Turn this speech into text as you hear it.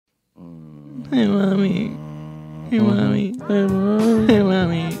Hey, mommy. Hey, mommy. Hey,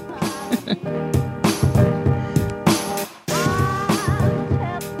 mommy.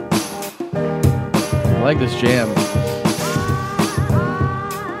 I like this jam.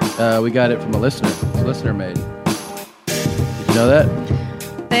 We got it from a listener. It's a listener made. Did you know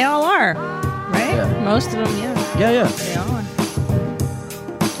that? They all are, right? Yeah. Most of them, yeah. Yeah. They all are.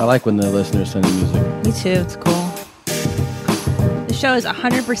 I like when the listeners send me music. Me too. It's cool. The show is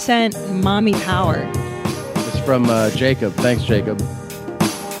 100% mommy powered. It's from Jacob. Thanks, Jacob.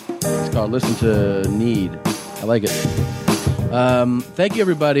 It's called Listen to Need. I like it. Thank you,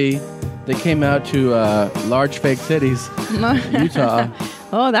 everybody. They came out to Large Fake Titties, Utah.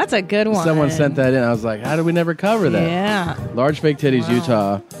 Oh, that's a good one. Someone sent that in. I was like, how did we never cover that? Yeah. Large Fake Titties,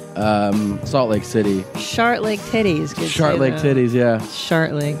 wow. Utah. Salt Lake City. Shart Lake Titties. Shart Lake Titties, yeah.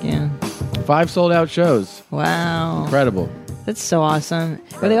 Shart Lake, yeah. 5 sold out shows. Wow. Incredible. That's so awesome.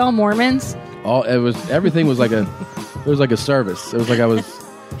 Were they all Mormons? Everything was like it was like a service. It was like I was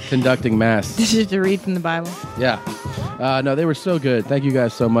conducting mass. Did you have to read from the Bible? Yeah. No, they were so good. Thank you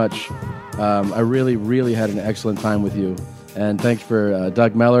guys so much. I really, really had an excellent time with you. And thanks for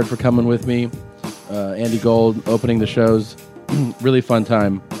Doug Mellard for coming with me. Andy Gold opening the shows. Really fun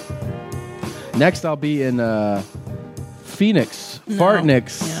time. Next, I'll be in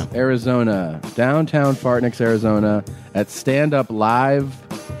Fartnix, Arizona. Downtown Fartnix, Arizona at Stand Up Live,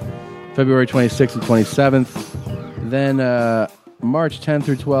 February 26th and 27th. Then March 10th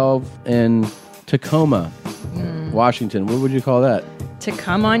through 12th in Tacoma, Washington. What would you call that? To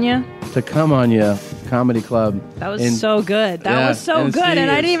Come On Ya? To Come On Ya Comedy Club. That was so good. That was so good, and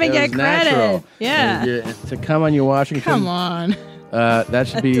I didn't even get credit. Natural. Yeah. To Come On Ya Washington. Come on. That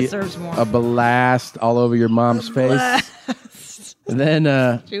should be a blast all over your mom's face. And then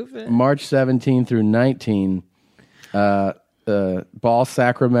March 17 through 19, Ball,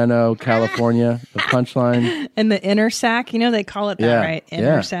 Sacramento, California, the Punchline. And the Inner Sac, they call it that, right?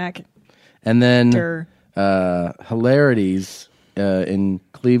 Inner Sac. And then Hilarities in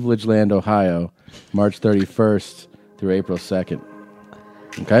Cleveland, Ohio, March 31st through April 2nd.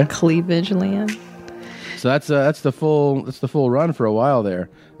 Okay? Cleavage Land. So that's the full run for a while there.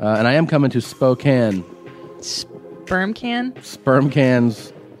 And I am coming to Spokane. Sperm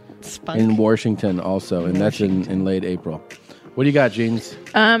Cans in Washington also, and that's in late April. What do you got, Jeans?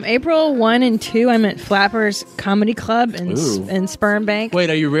 April 1 and 2, I'm at Flappers Comedy Club in Sperm Bank. Wait,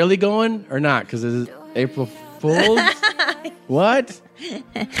 are you really going or not? Because it's April Fool's? What?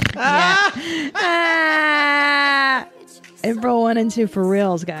 April 1 and 2 for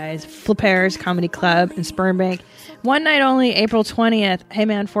reals, guys. Flappers Comedy Club in Sperm Bank. One night only, April 20th. Hey,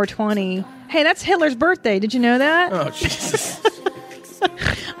 man, 420. Hey, that's Hitler's birthday. Did you know that? Oh, Jesus.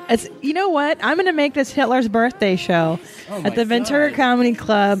 You know what? I'm going to make this Hitler's birthday show at the Ventura Comedy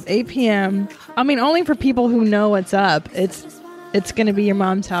Club, 8 p.m. I mean, only for people who know what's up. It's going to be your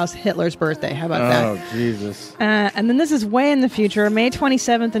mom's house Hitler's birthday. How about that? Oh, Jesus. And then this is way in the future. May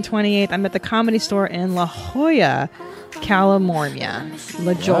 27th and 28th, I'm at the Comedy Store in La Jolla, California.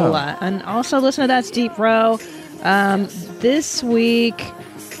 La Jolla. Wow. And also listen to That's Deep Row. This week...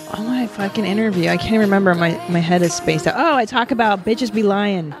 Oh, my fucking interview. I can't remember. My head is spaced out. Oh, I talk about Bitches Be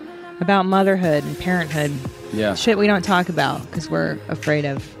Lying, about motherhood and parenthood. Yeah. Shit we don't talk about because we're afraid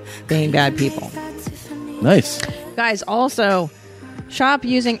of being bad people. Nice. Guys, also, shop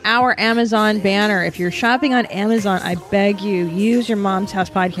using our Amazon banner. If you're shopping on Amazon, I beg you, use your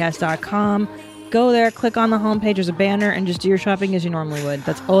momshousepodcast.com. Go there, click on the homepage. There's a banner, and just do your shopping as you normally would.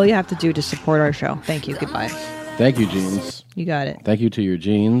 That's all you have to do to support our show. Thank you. Goodbye. Thank you, Jeans. You got it. Thank you to your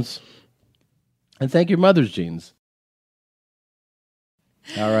jeans. And thank your mother's jeans.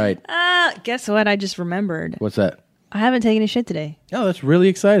 All right. Guess what? I just remembered. What's that? I haven't taken a shit today. Oh, that's really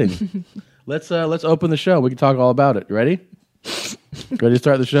exciting. Let's open the show. We can talk all about it. Ready? Ready to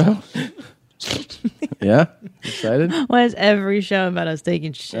start the show? Yeah? Excited? Why is every show about us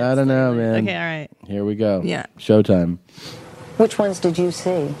taking shit? I don't know, man. Okay, all right. Here we go. Yeah. Showtime. Which ones did you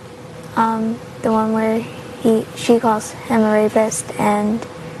see? The one where she calls him a rapist and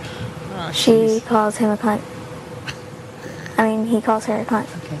she calls him a cunt. I mean, he calls her a cunt.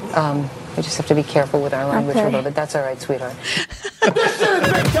 Okay. We just have to be careful with our language a little bit. That's all right, sweetheart. This shit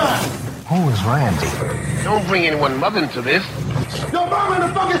is big time! Who is Randy? Don't bring anyone mother into this. Your mom in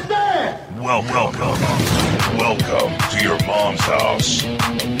the fucking stand! Welcome to your mom's house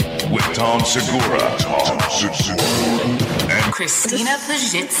with Tom Segura. And Christina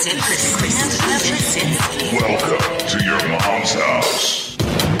Pazsitzky. Welcome to your mom's house.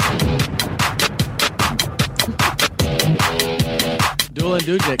 Duel and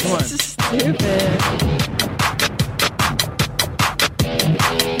Dude, come on. This is stupid.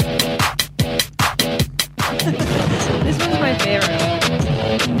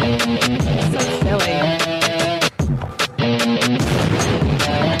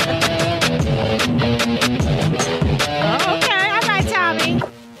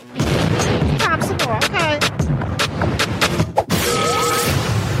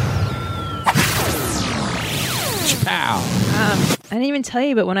 even tell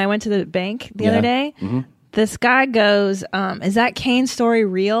you, but when I went to the bank the other day, this guy goes, "Is that Kane story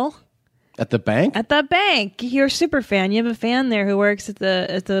real?" At the bank? At the bank. You're a super fan. You have a fan there who works at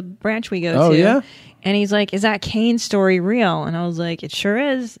the branch we go to. Oh, yeah? And he's like, "Is that Kane story real?" And I was like, "It sure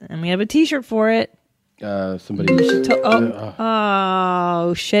is." And we have a T-shirt for it. Somebody...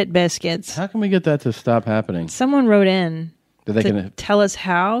 Oh, shit biscuits. How can we get that to stop happening? Someone wrote in Did they tell us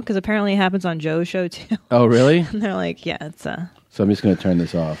how, because apparently it happens on Joe's show too. Oh, really? And they're like, yeah, it's So I'm just going to turn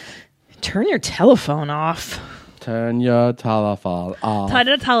this off. Turn your telephone off. Turn your telephone off. Turn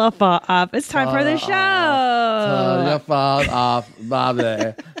your telephone off. It's time for the show. Turn your phone off,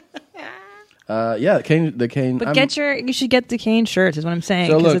 Bobby. The Kane. But you should get the Kane shirts, is what I'm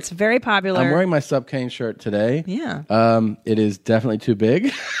saying, because it's very popular. I'm wearing my Sup Kane shirt today. Yeah. It is definitely too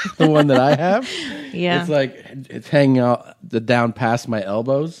big, the one that I have. Yeah. It's like, it's hanging out down past my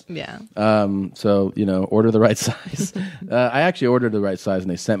elbows. Yeah. So, order the right size. I actually ordered the right size and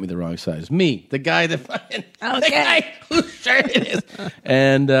they sent me the wrong size. Me, the guy that fucking, the guy whose shirt it is.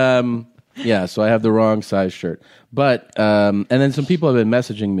 And, so I have the wrong size shirt. But, and then some people have been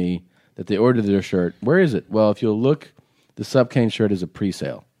messaging me that they ordered their shirt. Where is it? Well, if you'll look, the Sup Kane shirt is a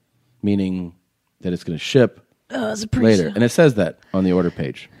pre-sale, meaning that it's going to ship it's a pre-sale. later. And it says that on the order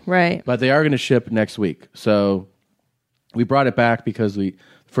page. Right. But they are going to ship next week. So we brought it back because the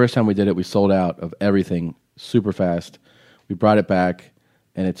first time we did it, we sold out of everything super fast. We brought it back,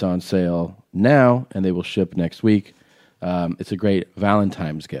 and it's on sale now, and they will ship next week. It's a great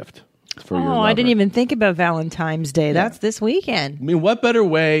Valentine's gift for your lover. I didn't even think about Valentine's Day. Yeah. That's this weekend. I mean, what better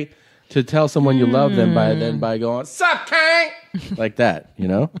way to tell someone you love them by going, "Sup, Kane?" Like that,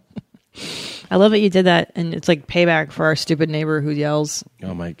 I love that you did that, and it's like payback for our stupid neighbor who yells,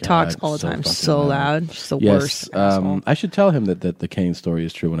 oh my God, talks all the time so loud. She's the worst. I should tell him that the Kane story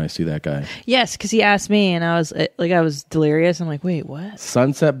is true when I see that guy. Yes, because he asked me, and I was delirious. I'm like, wait, what?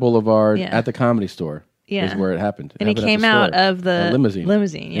 Sunset Boulevard at the Comedy Store is where it happened. And he came out of the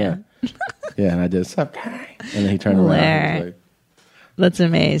limousine. Yeah. Yeah, and I did, "Sup, Kane?" And then he turned around and was like, that's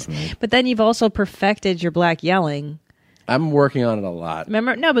amazing. Right. But then you've also perfected your black yelling. I'm working on it a lot.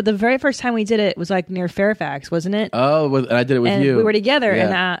 Remember? No, but the very first time we did it was like near Fairfax, wasn't it? Oh, and I did it with you. We were together,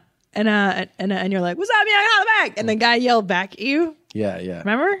 and you're like, "What's up, young Hollaback?" And the guy yelled back at you. Yeah, yeah.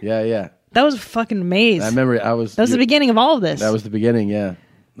 Remember? Yeah. That was fucking amazing. I remember that was the beginning of all of this. That was the beginning, yeah.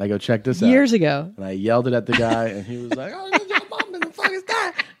 I go, "Check this out." Years ago. And I yelled it at the guy, and he was like, "Oh, your mom, the fuck is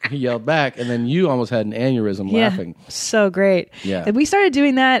that?" And he yelled back, and then you almost had an aneurysm laughing. So great. Yeah. And we started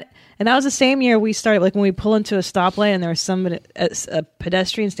doing that, and that was the same year we started, like when we pull into a stoplight and there was somebody, a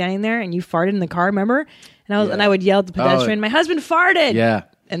pedestrian standing there, and you farted in the car, remember? And I would yell at the pedestrian, "My husband farted!" Yeah.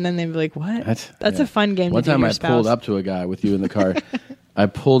 And then they'd be like, "What?" That's a fun game One to do time with your I spouse. pulled up to a guy with you in the car. I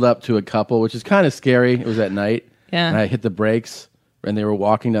pulled up to a couple, which is kind of scary. It was at night. Yeah. And I hit the brakes, and they were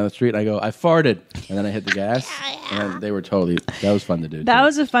walking down the street, and I go, "I farted." And then I hit the gas, and they were that was fun to do. That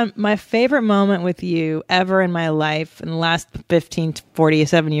was my favorite moment with you ever in my life in the last 15 to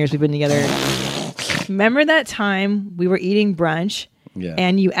 47 years we've been together. Remember that time we were eating brunch,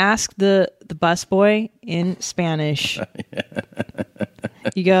 and you asked the busboy in Spanish,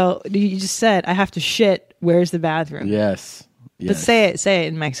 you just said, "I have to shit, where's the bathroom?" Yes. But say it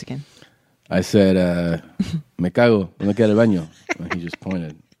in Mexican. I said, "Me cago, no quiero baño." And he just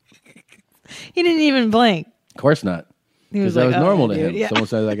pointed. He didn't even blink. Of course not. Because that was normal to him. Yeah. Someone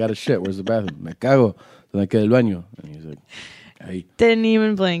says, "I got to shit, where's the bathroom?" "Me cago, no quiero baño." And he's like, "Hey." Didn't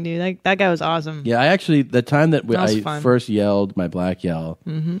even blink, dude. That guy was awesome. Yeah, I actually, the time that I fun. first yelled my black yell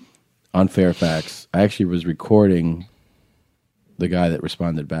on Fairfax, I actually was recording the guy that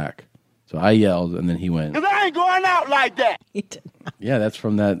responded back. So I yelled, and then he went, "'Cause I ain't going out like that." He did not. Yeah, that's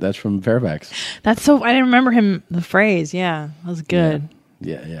from Fairfax. I didn't remember the phrase. Yeah, that was good.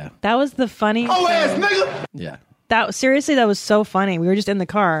 Yeah. That was the funniest. Oh, ass nigga. Yeah. That was so funny. We were just in the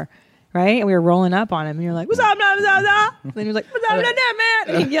car, right? And we were rolling up on him. And you're like, "What's up, blah, blah, blah?" And then he was like, "What's up, blah, blah,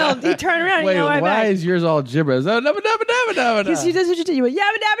 man?" And he yelled. He turned around and Wait, he yelled right why back. is yours all gibberish? Oh, no. Because he does what you do. You went,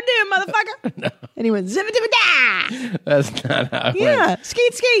 "Yabba dabba doo, motherfucker." No. And he went, "Zibba dibba da." That's not how it went. Yeah,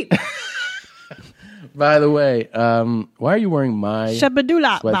 skeet skeet. By the way, why are you wearing my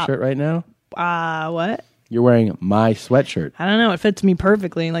Shabadoola sweatshirt right now? What? You're wearing my sweatshirt. I don't know. It fits me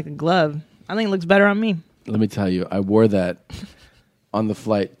perfectly like a glove. I think it looks better on me. Let me tell you, I wore that on the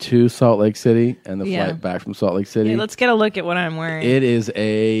flight to Salt Lake City and the flight back from Salt Lake City. Yeah, let's get a look at what I'm wearing. It is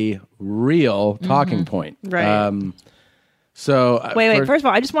a real talking point. Right. So wait. First of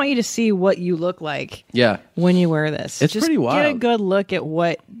all, I just want you to see what you look like. Yeah. When you wear this, It's just pretty wild. Get a good look at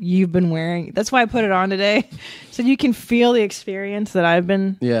what you've been wearing. That's why I put it on today, so you can feel the experience that I've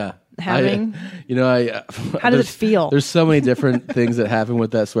been having? How does it feel? There's so many different things that happen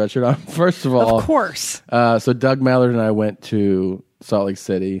with that sweatshirt on. First of all, of course. So Doug Mallard and I went to Salt Lake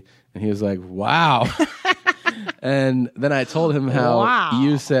City, and he was like, "Wow." And then I told him how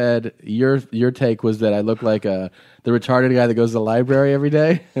you said your take was that I look like the retarded guy that goes to the library every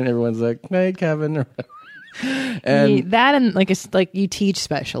day, and everyone's like, "Hey, Kevin." And that and it's like you teach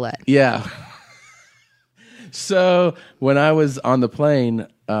special ed. Yeah. So when I was on the plane,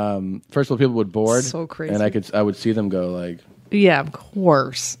 first of all, people would board. So crazy. And I would see them go like, yeah, of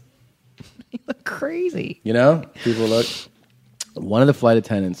course. You look crazy. People look. One of the flight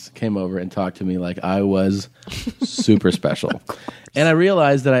attendants came over and talked to me like I was super special. And I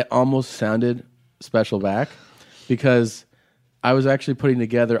realized that I almost sounded special back because I was actually putting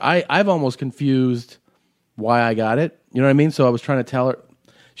together. I've almost confused why I got it. You know what I mean? So I was trying to tell her.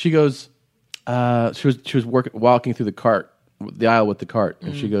 She goes, she was walking through the aisle with the cart,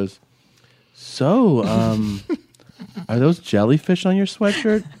 and she goes, "So, are those jellyfish on your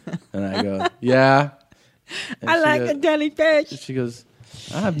sweatshirt?" And I go, "Yeah." And I like a jellyfish. She goes,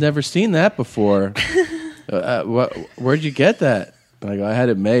 "I've never seen that before. Where'd you get that?" And I go, "I had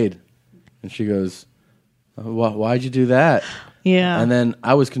it made." And she goes, "Why'd you do that?" Yeah. And then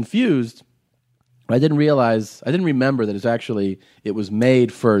I was confused. I didn't remember that it was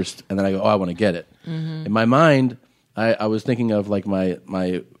made first, and then I go, "Oh, I want to get it." Mm-hmm. In my mind, I was thinking of like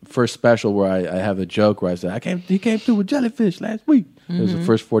my first special where I have a joke where I said, he came through with jellyfish last week. Mm-hmm. It was the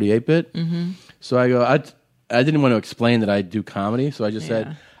first 48-bit. Mm-hmm. So I go, I didn't want to explain that I do comedy, so I just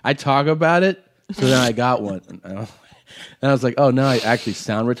said, I talk about it, so then I got one. And I was like, oh, now I actually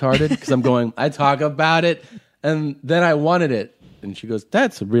sound retarded, because I'm going, I talk about it, and then I wanted it. And she goes,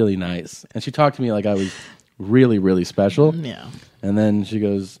 that's really nice. And she talked to me like I was really, really special. Yeah. And then she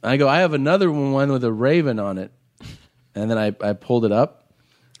goes, I have another one with a raven on it. And then I pulled it up.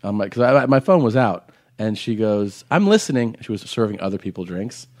 I'm like, because my phone was out. And she goes, I'm listening. She was serving other people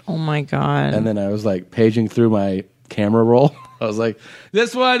drinks. Oh, my God. And then I was like paging through my camera roll. I was like,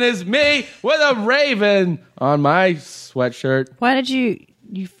 this one is me with a raven on my sweatshirt. Why did you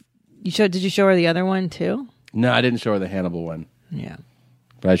did you show her the other one too? No, I didn't show her the Hannibal one. Yeah.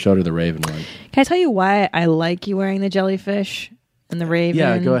 But I showed her the raven one. Can I tell you why I like you wearing the jellyfish and the raven?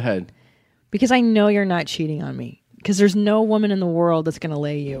 Yeah, go ahead. Because I know you're not cheating on me. Because there's no woman in the world that's going to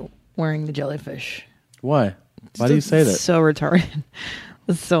lay you wearing the jellyfish. Why? Why do you say that? So retarded.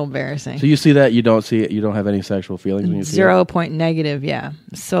 It's so embarrassing. So you see that, you don't see it, you don't have any sexual feelings when you see it? 0 point negative, yeah.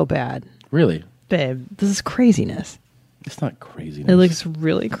 So bad. Really? Babe, this is craziness. It's not craziness. It looks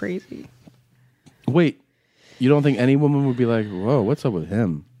really crazy. Wait, you don't think any woman would be like, whoa, what's up with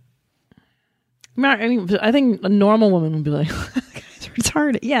him? I think a normal woman would be like, he's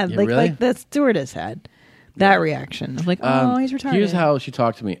retarded. Yeah, really? like that stewardess had that reaction. Of like, oh, he's retarded. Here's how she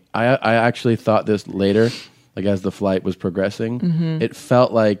talked to me. I actually thought this later, like as the flight was progressing. Mm-hmm. It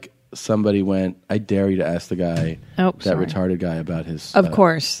felt like somebody went, I dare you to ask the guy, retarded guy about his... Of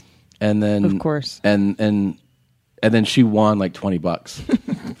course. And then... Of course. And then she won like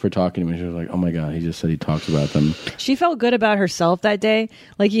 $20 for talking to me. She was like, oh my God, he just said he talks about them. She felt good about herself that day.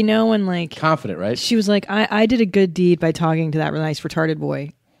 Like, when like... Confident, right? She was like, I did a good deed by talking to that nice retarded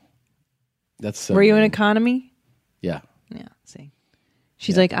boy. That's so... Were you in economy? Yeah. Yeah, see.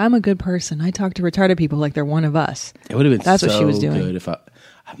 She's like, I'm a good person. I talk to retarded people like they're one of us. It would have been That's what she was doing. Good if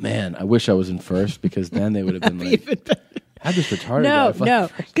I wish I was in first, because then they would have been like... Even better. How this retarded guy? No,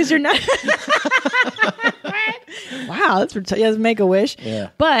 because you're not... Wow, that's retarded. Make a wish. Yeah.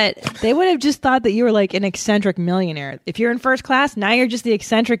 But they would have just thought that you were like an eccentric millionaire. If you're in first class, now you're just the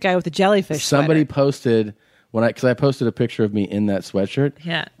eccentric guy with the jellyfish Somebody sweater. posted, because I posted a picture of me in that sweatshirt.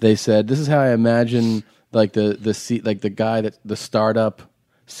 Yeah. They said, this is how I imagine like the guy that the startup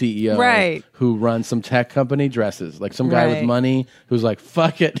CEO right. who runs some tech company dresses, like some guy with money who's like,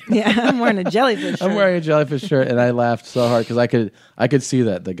 fuck it. Yeah, I'm wearing a jellyfish shirt. I'm wearing a jellyfish shirt, and I laughed so hard because I could see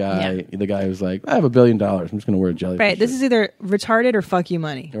that the guy who's like, I have $1 billion, I'm just going to wear a jellyfish Right, shirt. this is either retarded or fuck you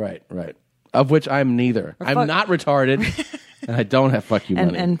money. Right. Of which I'm neither. I'm not retarded, and I don't have fuck you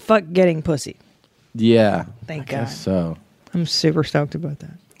money. And fuck getting pussy. Yeah. Thank God. God. So. I'm super stoked about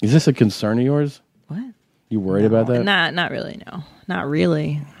that. Is this a concern of yours? What? You worried about that? Not really, no. Not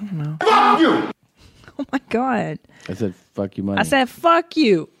really. I don't know. Fuck you! Oh my God. I said, fuck you money. I said, fuck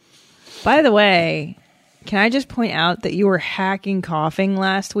you. By the way, can I just point out that you were hacking coughing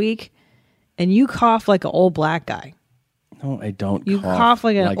last week, and you cough like an old black guy. No, I don't. You cough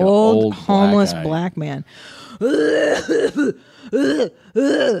like an old homeless black man.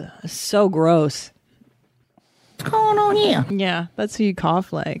 So gross. What's going on here? Yeah, that's who you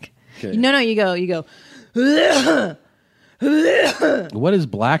cough like. Okay. No, you go. What is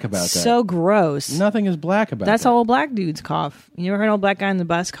black about that? So gross. Nothing is black about That's that. how old black dudes cough. You ever heard an old black guy on the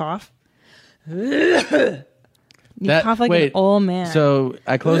bus cough? You cough like an old man. So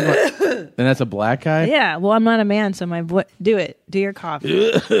I close my... And that's a black guy? Yeah, well, I'm not a man, so my do it. Do your cough.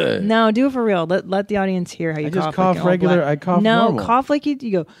 No, do it for real. Let the audience hear how you cough. I just cough like regular. Black. I cough no, normal. cough like you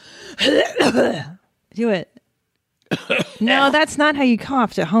go. Do it. No, that's not how you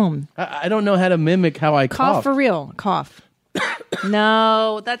coughed at home. I don't know how to mimic how I cough. Cough for real. Cough.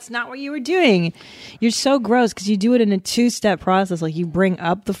 No, that's not what you were doing. You're so gross because you do it in a 2-step process. Like you bring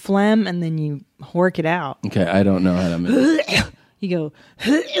up the phlegm and then you hork it out. Okay, I don't know how to mimic. You go.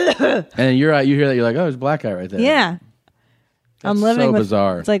 And you hear that, you're like, oh, there's a black guy right there. Yeah. That's I'm living so with,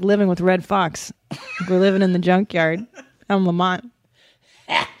 bizarre. It's like living with Red Fox. We're living in the junkyard. I'm Lamont.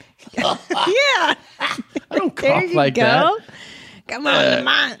 Yeah. I don't There cough you like go. that. Come on,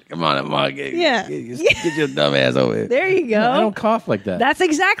 Lamont. Come on, Lamont. Yeah. Get your dumb ass over here. There you go. I don't cough like that. That's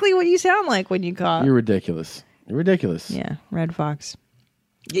exactly what you sound like when you cough. You're ridiculous. You're ridiculous. Yeah, Red Fox.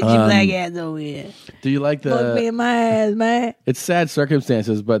 Get your black ass over here. Do you like Look me the... in my ass, man. It's sad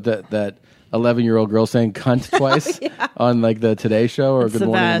circumstances, but that 11-year-old girl saying cunt twice on like the Today Show or It's Good the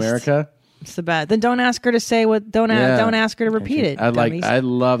Morning best. America. It's the bad. Then don't ask her to say what. Don't ask her to repeat it. Dummies. I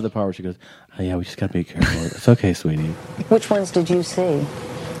love the part where she goes, "Oh yeah, we just gotta be careful. It's okay, sweetie." Which ones did you see?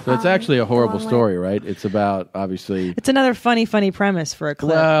 So it's actually a horrible story, right? It's about obviously. It's another funny premise for a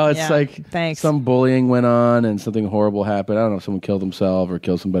clip. Well, it's Yeah. like Thanks. some bullying went on and something horrible happened. I don't know if someone killed himself or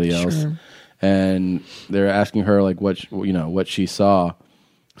killed somebody else, Sure. and they're asking her like what she saw.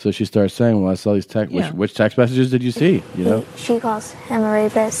 So she starts saying, "Well, I saw these text. Yeah. Which text messages did you see? You know?" She calls him a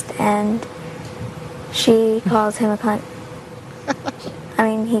rapist, and she calls him a cunt. I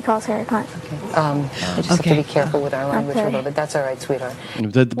mean, he calls her a cunt. I just have to be careful with our language a little bit. That's all right, sweetheart.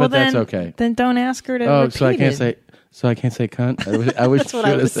 But that's okay. Then don't ask her to Oh, repeat so I can't it. say. So I can't say cunt. I wish That's what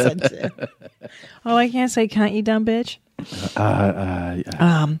I you would've was said said to. Oh, I can't say cunt, you dumb bitch.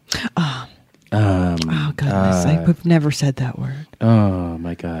 Oh goodness, I've never said that word. Oh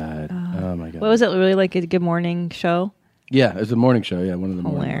my god. Oh my god. What was it? Really like a Good Morning show? Yeah, it's a morning show. Yeah, one of the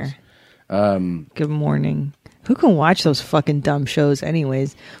mornings. Good Morning. Who can watch those fucking dumb shows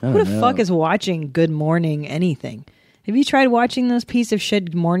anyways? Who the fuck is watching Good Morning anything? Have you tried watching those piece of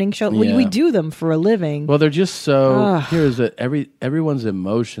shit morning shows? Yeah. We do them for a living. Well, they're just so. Ugh. Here's it. Everyone's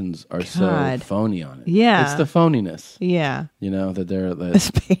emotions are so God. phony on it. Yeah. It's the phoniness. Yeah. You know that they're. It's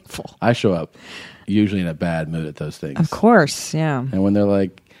painful. I show up usually in a bad mood at those things. Of course, yeah. And when they're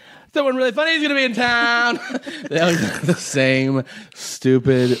like, someone really funny is going to be in town, they always have the same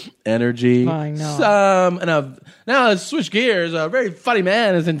stupid energy. I know. Now let's switch gears. A very funny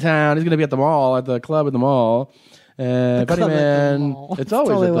man is in town. He's going to be at the mall, at the club at the mall. Funny club at the man. mall. It's always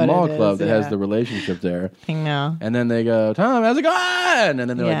Totally at the what mall it club is, that yeah. has the relationship there. I know. And then they go, Tom, how's it going? And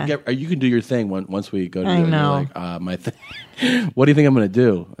then they're Yeah. like, you can do your thing once we go to I do it. And know. you're like, my thing. What do you think I'm going to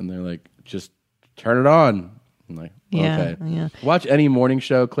do? And they're like, just turn it on. I'm like, Yeah, okay. yeah. Watch any morning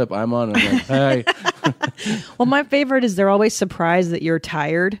show clip I'm on. And I'm like, hey. Well, my favorite is they're always surprised that you're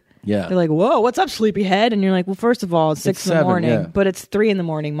tired. Yeah. They're like, whoa, what's up, sleepyhead? And you're like, well, first of all, it's 6 in the 7, morning, yeah. but it's 3 in the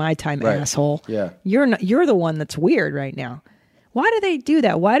morning, my time, Right. asshole. Yeah. You're the one that's weird right now. Why do they do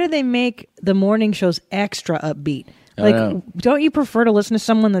that? Why do they make the morning shows extra upbeat? I know. Don't you prefer to listen to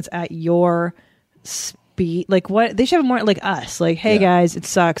someone that's at your speed? Like, what? They should have more like us. Like, hey, guys, it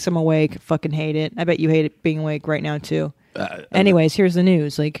sucks. I'm awake. Fucking hate it. I bet you hate it being awake right now, too. Anyways, here's the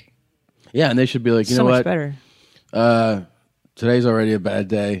news. Like, Yeah, and they should be like, you so know much what? better. Today's already a bad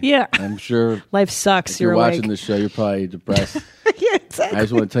day. Yeah. I'm sure Life sucks. if you're awake. watching the show, you're probably depressed. Yeah, exactly. I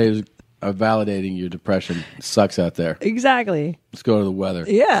just want to tell you, I'm validating your depression. It sucks out there. Exactly. Let's go to the weather.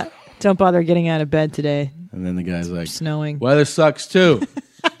 Yeah. Don't bother getting out of bed today. And then the guy's like, Snowing. weather sucks too.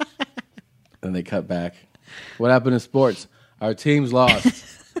 And they cut back. What happened in sports? Our team's lost.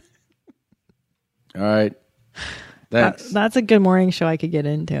 All right. Thanks. That's a good morning show I could get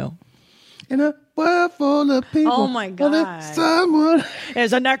into. In a world full of people. Oh, my God. only someone.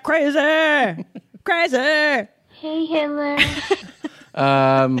 Isn't that crazy? Crazy. Hey, Hitler.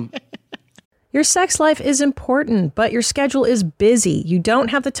 Your sex life is important, but your schedule is busy. You don't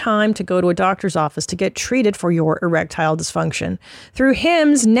have the time to go to a doctor's office to get treated for your erectile dysfunction. Through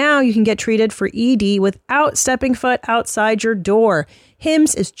HIMS, now you can get treated for ED without stepping foot outside your door.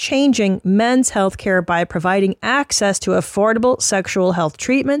 HIMS is changing men's health care by providing access to affordable sexual health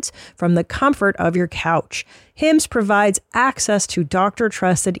treatments from the comfort of your couch. HIMS provides access to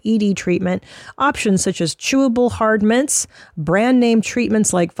doctor-trusted ED treatment options such as chewable hard mints, brand name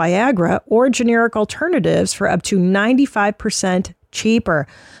treatments like Viagra, or generic alternatives for up to 95% cheaper.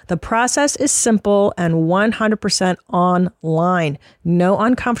 The process is simple and 100% online. No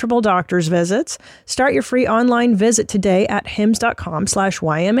uncomfortable doctor's visits. Start your free online visit today at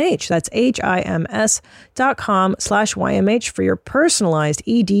hims.com/YMH. That's HIMS.com/YMH for your personalized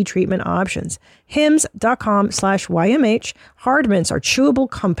ED treatment options. hims.com/YMH. Hard mints are chewable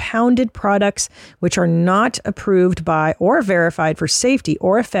compounded products which are not approved by or verified for safety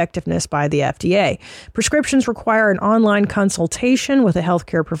or effectiveness by the FDA. Prescriptions require an online consultation with a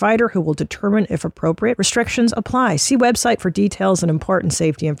healthcare provider who will determine if appropriate. Restrictions apply. See website for details and important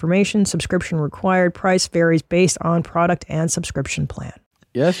safety information. Subscription required. Price varies based on product and subscription plan.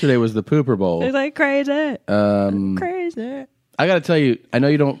 Yesterday was the Pooper Bowl. It's like crazy. Crazy. I got to tell you, I know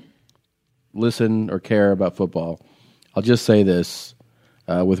you don't listen or care about football. I'll just say this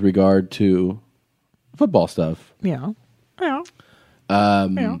with regard to football stuff. Yeah. Yeah.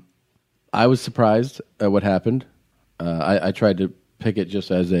 I was surprised at what happened. I tried to pick it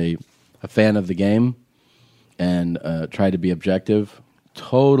just as a fan of the game and tried to be objective.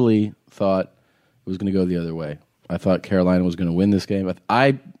 Totally thought it was going to go the other way. I thought Carolina was going to win this game.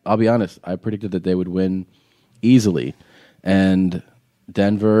 I'll be honest, I predicted that they would win easily. And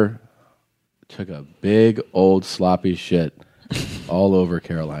Denver took a big old sloppy shit all over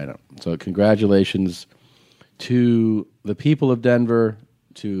Carolina. So congratulations to the people of Denver,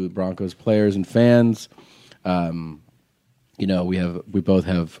 to Broncos players and fans. You know, we both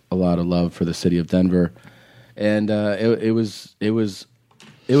have a lot of love for the city of Denver, and it was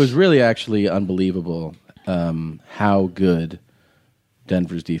really actually unbelievable how good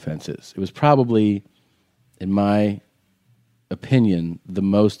Denver's defense is. It was probably, in my opinion, the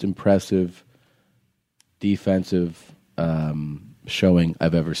most impressive defensive showing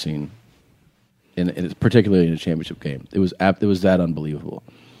I've ever seen, particularly in a championship game. It was that unbelievable.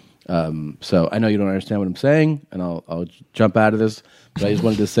 So I know you don't understand what I'm saying, and I'll jump out of this, but I just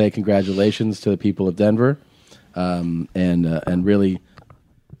wanted to say congratulations to the people of Denver, and really,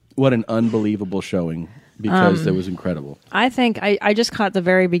 what an unbelievable showing, because it was incredible. I think I just caught the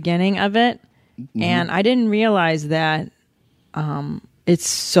very beginning of it, and I didn't realize that it's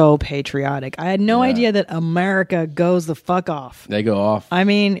so patriotic. I had no idea that America goes the fuck off. They go off. I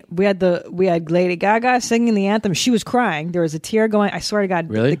mean, we had Lady Gaga singing the anthem. She was crying. There was a tear going. I swear to God,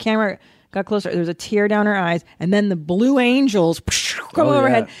 really? The camera got closer. There was a tear down her eyes, and then the Blue Angels come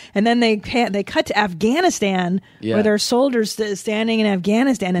overhead, and then they cut to Afghanistan, where there are soldiers standing in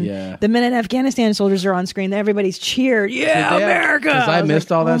Afghanistan, and the minute Afghanistan soldiers are on screen, everybody's cheered. Yeah, America! Because I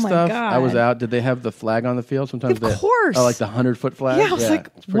missed all that my stuff. God. I was out. Did they have the flag on the field? Sometimes, of course. Oh, like the 100-foot flag. Yeah, I was like,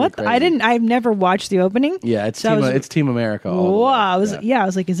 what? Crazy. I've never watched the opening. Yeah, it's Team America. Wow, I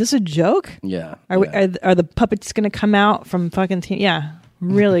was like, is this a joke? Yeah. Are the puppets going to come out from fucking team? Yeah.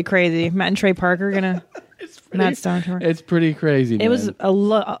 Really crazy. Matt and Trey Parker gonna. Matt Stone. It's pretty crazy. Man. It was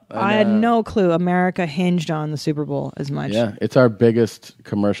I had no clue America hinged on the Super Bowl as much. Yeah, it's our biggest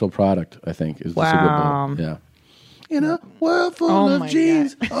commercial product. I think is the Super Bowl. Yeah. In a world full of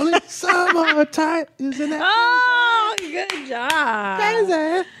jeans, only some are tight. Isn't that? Oh, good job.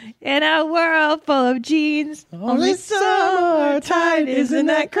 Crazy. In a world full of jeans, only some are tight. Isn't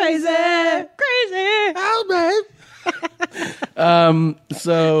that crazy? Crazy. Oh, babe.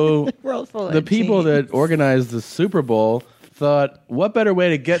 So the people that organized the Super Bowl thought, what better way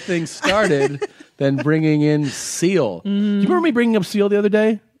to get things started than bringing in Seal? Do you remember me bringing up Seal the other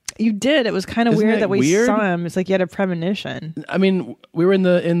day? You did. It was kind of weird that we saw him. It's like you had a premonition. I mean, we were in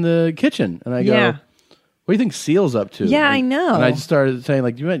the kitchen, and I go, "What do you think Seal's up to?" Yeah, I know. And I just started saying,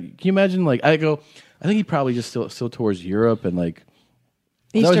 like, can you imagine? Like, I go, I think he probably just still tours Europe and like.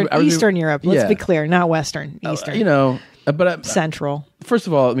 Eastern Europe. Let's be clear, not Western. Eastern. But Central. First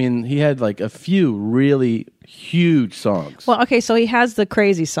of all, I mean, he had like a few really huge songs. Well, okay, so he has the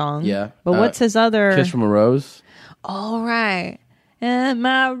crazy song. Yeah. But what's his other? Kiss from a Rose. All right. And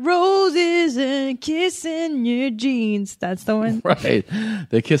my roses and kissing your jeans. That's the one. Right.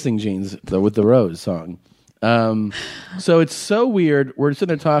 The Kissing Jeans with the Rose song. So it's so weird. We're sitting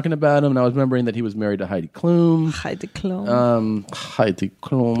there talking about him, and I was remembering that he was married to Heidi Klum. Heidi Klum. Heidi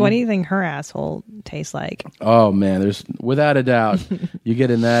Klum. What do you think her asshole tastes like? Oh man, there's without a doubt, you get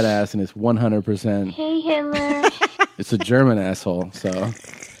in that ass, and it's 100%. Hey Hitler. It's a German asshole.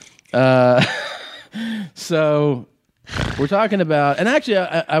 So we're talking about, and actually,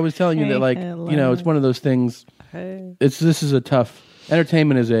 I was telling you that, like, it's one of those things. This is a tough.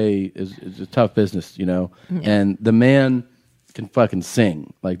 Entertainment is a tough business, and the man can fucking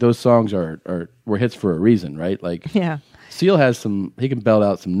sing. Like, those songs were hits for a reason, right? Like, Seal has he can belt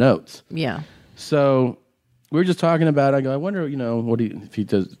out some notes. Yeah. So we were just talking about. I wonder, if he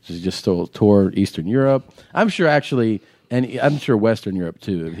does he just still tour Eastern Europe? I'm sure actually And I'm sure Western Europe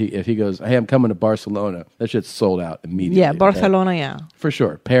too. If he goes, hey, I'm coming to Barcelona, that shit's sold out immediately. Yeah, Barcelona, yeah. For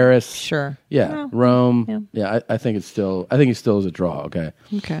sure. Paris. Sure. Yeah. Well, Rome. Yeah, I think he still is a draw, okay?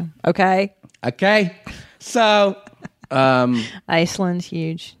 Okay. So Iceland's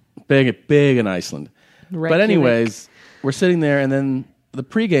huge. Big in Iceland. Reykjavik. But anyways, we're sitting there and then the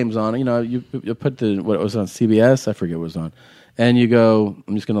pregame's on. You know, you put what it was on CBS, I forget what was on. And you go,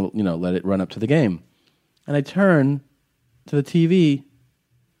 I'm just going to, let it run up to the game. And I turn to the TV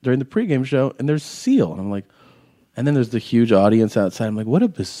during the pregame show, and there's Seal. And I'm like, and then there's the huge audience outside. I'm like, what a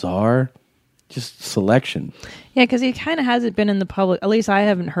bizarre just selection. Yeah, because he kind of hasn't been in the public. At least I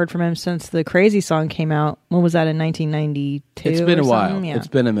haven't heard from him since the Crazy song came out. When was that, in 1992? It's been a while. Yeah. It's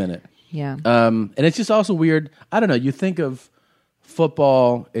been a minute. Yeah. And it's just also weird. I don't know. You think of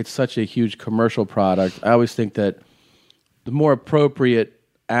football, it's such a huge commercial product. I always think that the more appropriate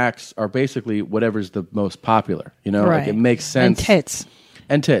acts are basically whatever's the most popular. Right. Like it makes sense.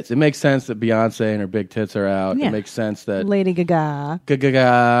 And tits. It makes sense that Beyonce and her big tits are out. Yeah. It makes sense that Lady Gaga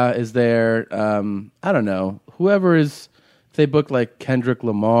is there. I don't know. Whoever is, if they book like Kendrick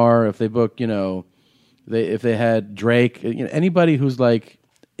Lamar, if they book, if they had Drake, anybody who's like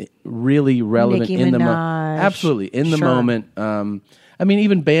really relevant Nicki in the Minaj. absolutely in the Sure. moment. I mean,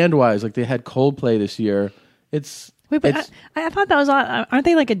 even band wise, like they had Coldplay this year. Wait, but I thought that was aren't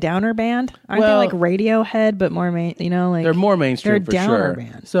they like a downer band? Aren't they like Radiohead, but more like they're more mainstream. They're a for downer sure.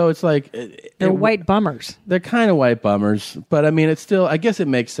 band. So it's like They're white bummers. They're kind of white bummers, but I mean, it's still. I guess it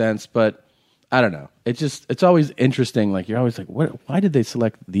makes sense, but I don't know. It's always interesting. Like you're always like, what? Why did they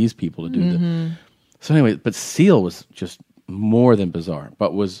select these people to do this? So anyway, but Seal was just more than bizarre,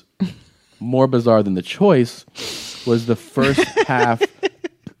 but was more bizarre than the choice was the first half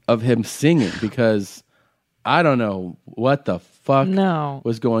of him singing because. I don't know what the fuck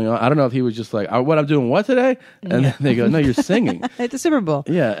was going on. I don't know if he was just like, what I'm doing what today? And then they go, no, you're singing. At the Super Bowl.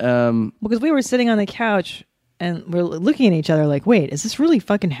 Yeah. Because we were sitting on the couch and we're looking at each other like, wait, is this really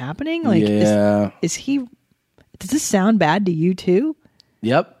fucking happening? Like, is he, does this sound bad to you too?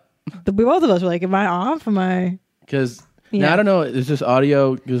 Yep. Both of us were like, am I off? Am I? Because, now I don't know, is this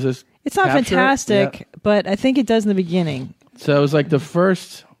audio, it's not fantastic, but I think it does in the beginning. So it was like the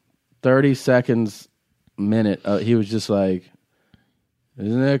first 30 seconds minute he was just like,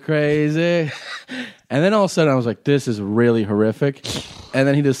 isn't that crazy? And then all of a sudden I was like, this is really horrific. And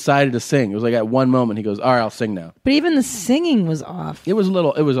then he decided to sing. It was like at one moment he goes, all right, I'll sing now. But even the singing was off. It was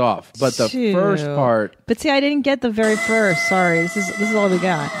off. But the first part. But see, I didn't get the very first. Sorry, this is all we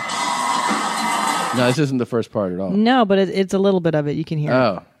got. No, this isn't the first part at all. No, but it's a little bit of it. You can hear.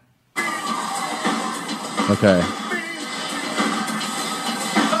 Oh. Okay.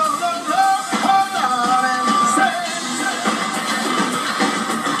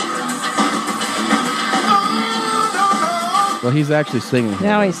 Well, he's actually singing here.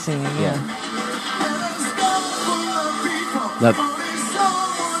 Now he's singing, yeah.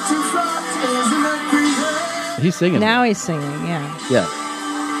 He's singing. Now he's singing, yeah. Yeah.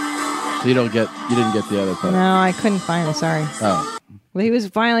 So you didn't get the other part. No, I couldn't find it, sorry. Oh. Well, he was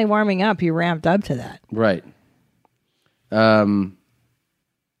finally warming up. He ramped up to that. Right.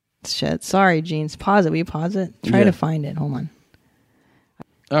 Shit. Sorry, Jeans. Pause it. Will you pause it? Try to find it. Hold on.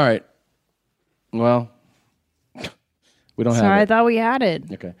 All right. Well, we don't have it. Sorry, I thought we had it.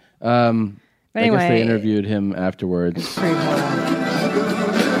 Okay. Anyway, I guess they interviewed him afterwards.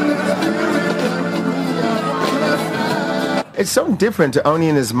 It's so different, only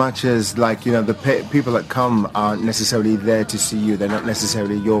in as much as, like, the people that come aren't necessarily there to see you. They're not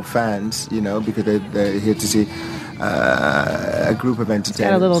necessarily your fans, because they're here to see a group of entertainers. It's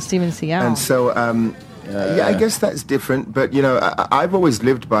got a little Steven Seagal. And so, I guess that's different. But, I've always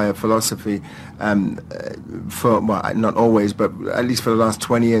lived by a philosophy not always, but at least for the last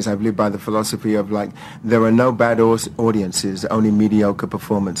 20 years, I've lived by the philosophy of, like, there are no bad audiences, only mediocre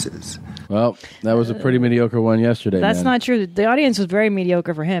performances. Well, that was a pretty mediocre one yesterday. That's not true. The audience was very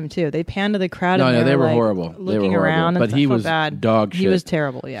mediocre for him too. They panned to the crowd. No, they were horrible. Looking around, but he was bad. dog shit. He was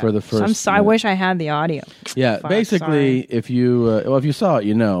terrible. Yeah, for the first. I wish I had the audio. Yeah, basically, sorry. if you saw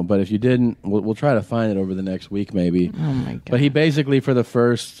it, but if you didn't, we'll try to find it over the next week maybe. Oh my god! But he basically for the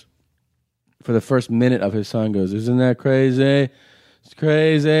first minute of his song goes, "Isn't that crazy? It's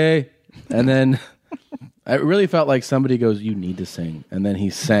crazy," and then. I really felt like somebody goes, "You need to sing," and then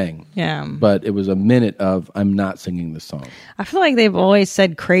he sang. Yeah, but it was a minute of I'm not singing this song. I feel like they've always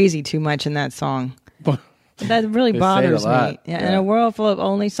said "crazy" too much in that song. That really bothers me. Yeah, in a world full of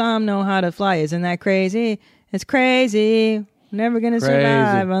only some know how to fly, isn't that crazy? It's crazy. We're never gonna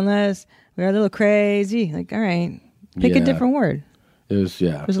survive unless we're a little crazy. Like, all right, pick a different word. It was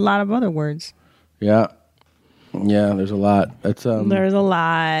There's a lot of other words. Yeah. Yeah, there's a lot. That's There's a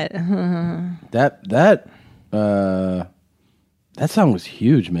lot. that song was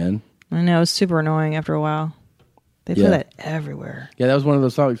huge, man. I know, it's super annoying after a while. They play that everywhere. Yeah, that was one of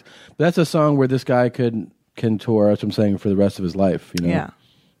those songs. But that's a song where this guy can tour, that's what I'm saying, for the rest of his life. You know? Yeah.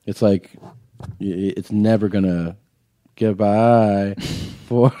 It's like, it's never going to get by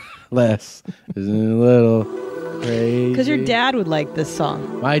for less. Isn't it a little crazy? Because your dad would like this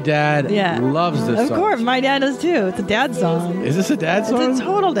song. My dad loves this song. Of course, my dad does too. It's a dad song. Is this a dad song? It's a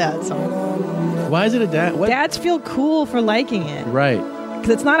total dad song. Why is it a dad? What? Dads feel cool for liking it. Right.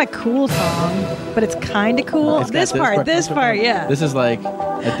 Because it's not a cool song, but it's kind of cool. This part, yeah. This is like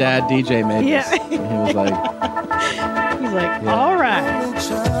a dad DJ made this. He was like... He's like, all right.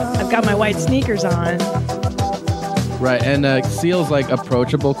 I've got my white sneakers on. Right, and Seal's like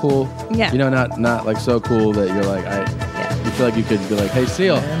approachable cool. Yeah. You know, not like so cool that you're like, you feel like you could be like, hey,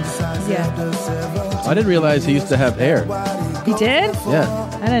 Seal. Yeah. I didn't realize he used to have hair. He did?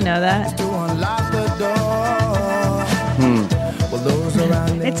 Yeah. I didn't know that.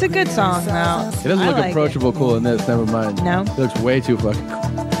 It's a good song, though. He doesn't look approachable cool in this, never mind. No? He looks way too fucking cool.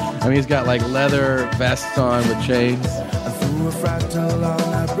 I mean, he's got like leather vests on with chains.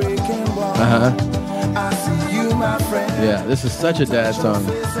 Yeah, this is such a dad song.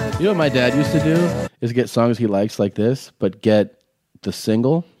 You know what my dad used to do? Is get songs he likes like this, but get the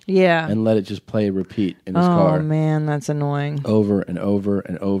single and let it just play repeat in his car. Oh, man, that's annoying. Over and over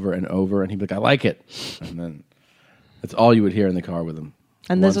and over and over. And he'd be like, I like it. And then that's all you would hear in the car with him.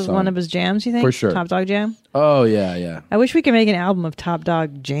 And this is one of his jams, you think? For sure. Top Dog Jam? Oh, yeah. I wish we could make an album of Top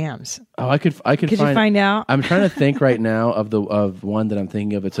Dog jams. Oh, I could Could you find out? I'm trying to think right now of one that I'm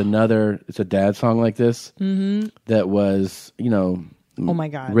thinking of. It's a dad song like this that was, oh my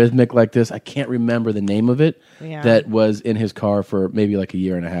God, rhythmic like this. I can't remember the name of it. Yeah. That was in his car for maybe like a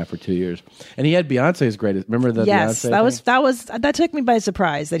year and a half or 2 years. And he had Beyonce's greatest. Remember the yes, Beyonce that took me by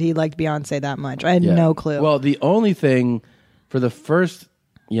surprise that he liked Beyonce that much. I had no clue. Well, the only thing for the first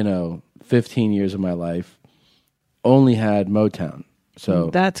 15 years of my life only had Motown. So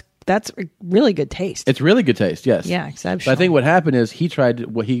that's really good taste. It's really good taste, yes. Yeah, exceptional. But I think what happened is he tried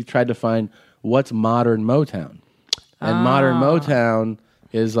to find what's modern Motown. And modern Motown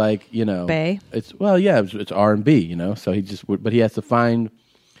is like, Bay? It's it's R&B, So he had to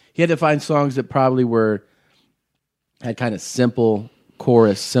find songs that probably had kind of simple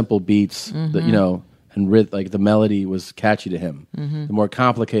chorus, simple beats that, and like the melody was catchy to him. The more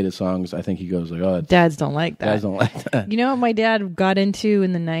complicated songs, I think he goes like, "Oh, dads don't like that." Dads don't like that. You know what my dad got into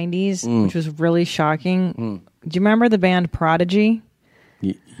in the 90s, which was really shocking? Do you remember the band Prodigy?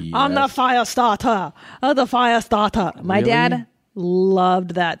 Yes. I'm the fire starter. I'm the fire starter. My dad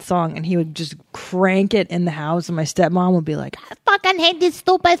loved that song, and he would just crank it in the house, and my stepmom would be like, I fucking hate this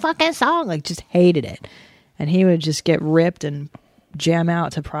stupid fucking song. Like, just hated it. And he would just get ripped and jam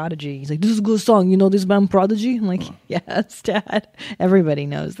out to Prodigy. He's like, this is a good song. You know this band Prodigy? I'm like, yes, Dad. Everybody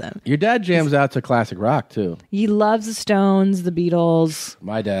knows them. Your dad jams out to classic rock, too. He loves the Stones, the Beatles.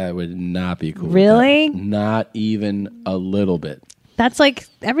 My dad would not be cool Really? with that. Not even a little bit. That's like,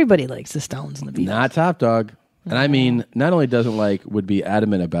 everybody likes the Stones and the Beatles. Not Top Dog. And I mean, not only doesn't like, would be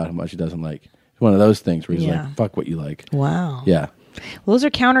adamant about how much he doesn't like. It's one of those things where he's like, fuck what you like. Wow. Yeah. Well, those are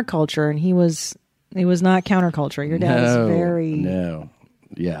counterculture, and he was not counterculture. Your dad is very... No.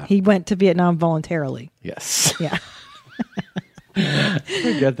 Yeah. He went to Vietnam voluntarily. Yes. Yeah. I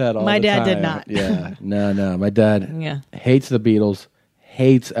get that all My the dad time. did not. Yeah. No. My dad hates the Beatles,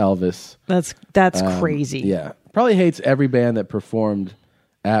 hates Elvis. That's crazy. Yeah. Probably hates every band that performed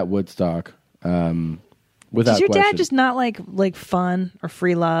at Woodstock. Without Does your question. dad just not like fun or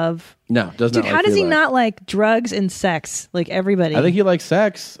free love? No, does not. Dude, how like does free he love. not like drugs and sex like everybody? I think he likes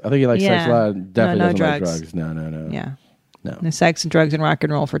sex. I think he likes sex a lot. Definitely no doesn't drugs. like drugs. No. Yeah. No sex and drugs and rock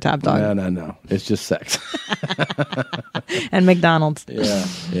and roll for Top Dog. No. It's just sex. And McDonald's.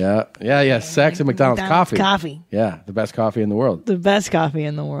 Yeah. Sex and McDonald's coffee. Coffee. Yeah, the best coffee in the world. The best coffee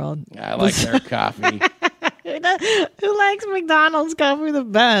in the world. I like their coffee. Who likes McDonald's coffee the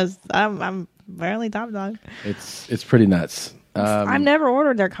best? I'm barely Top Dog. It's pretty nuts. I've never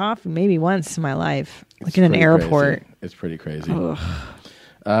ordered their coffee. Maybe once in my life, like in an airport. Crazy. It's pretty crazy. We're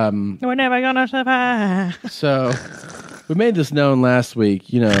never gonna survive. So we made this known last week.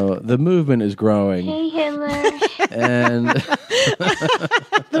 The movement is growing. Hey, Hitler. And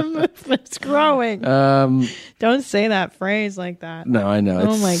the movement's growing. Don't say that phrase like that. No, I know.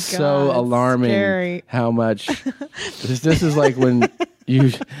 Oh my God, so alarming scary. how much this is like when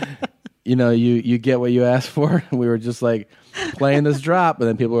you get what you asked for. We were just like playing this drop, and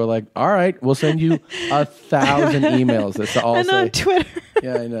then people were like, all right, we'll send you 1,000 emails. That's all. And on Twitter.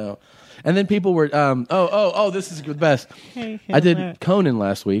 Yeah, I know. And then people were, this is the best. Hey, I did Conan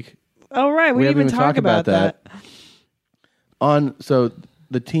last week. Oh, right. We didn't even talk about that. So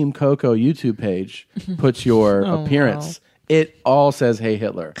the Team Coco YouTube page puts your appearance. Wow. It all says, "Hey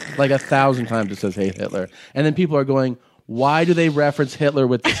Hitler." Like 1,000 times it says, "Hey Hitler." And then people are going, why do they reference Hitler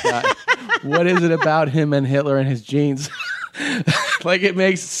with this guy? What is it about him and Hitler and his genes? Like, it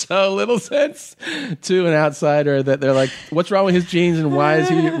makes so little sense to an outsider that they're like, what's wrong with his genes and why is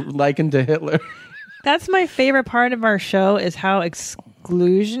he likened to Hitler? That's my favorite part of our show is how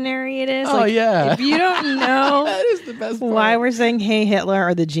exclusionary it is. Oh, yeah. If you don't know That is the best part. why we're saying "Hey Hitler"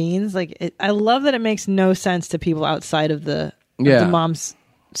 or the genes, I love that it makes no sense to people outside of the mom's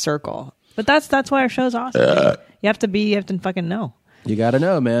circle. But that's why our show's awesome. You have to fucking know. You got to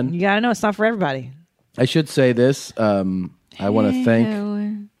know, man. You gotta know it's not for everybody. I should say this. I want to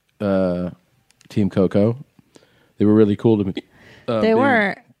thank Team Coco. They were really cool to me. They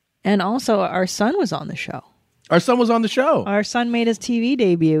were. And also, our son was on the show. Our son was on the show. Our son made his TV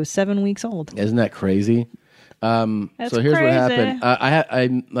debut, 7 weeks old. Isn't that crazy? So here's what happened. I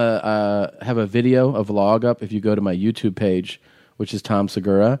have a video, a vlog up if you go to my YouTube page, which is Tom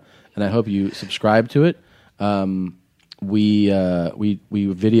Segura, and I hope you subscribe to it. We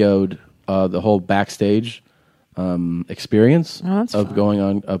videoed the whole backstage experience of going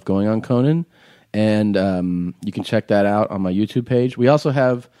on Conan, and you can check that out on my YouTube page. We also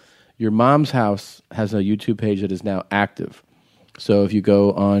have Your Mom's House has a YouTube page that is now active. So if you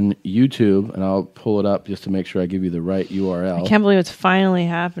go on YouTube, and I'll pull it up just to make sure I give you the right URL. I can't believe it's finally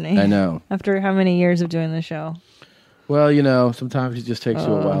happening. I know. After how many years of doing the show? Well, sometimes it just takes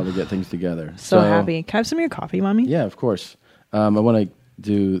you a while to get things together. So happy. Can I have some of your coffee, Mommy? Yeah, of course. I want to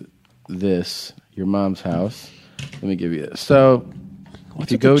do this, Your Mom's House. Let me give you this. So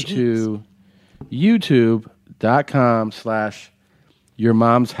if you go to youtube.com/Your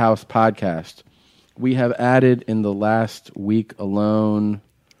Mom's House podcast, we have added in the last week alone,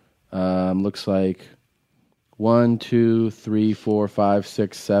 looks like 1, 2, 3, 4, 5,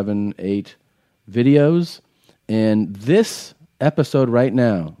 6, 7, 8 videos. And this episode right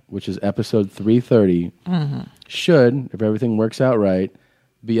now, which is episode 330, should, if everything works out right,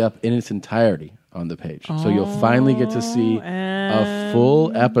 be up in its entirety on the page. So you'll finally get to see a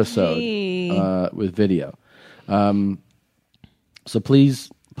full episode with video. So please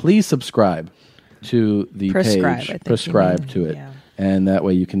subscribe to the page. Prescribe to it. Yeah. And that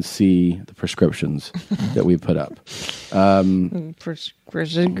way you can see the prescriptions that we put up.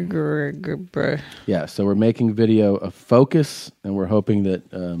 Yeah, so we're making video a focus, and we're hoping that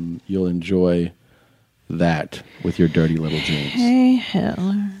you'll enjoy that with your dirty little jeans. Hey,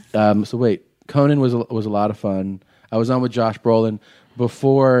 Hitler. So wait, Conan was a lot of fun. I was on with Josh Brolin.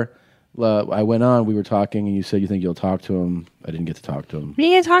 Before I went on, we were talking, and you said you think you'll talk to him. I didn't get to talk to him. You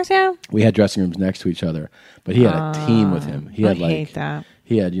didn't talk to him? We had dressing rooms next to each other, but he had a team with him. He had hate that.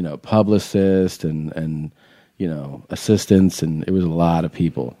 He had publicists and assistants, and it was a lot of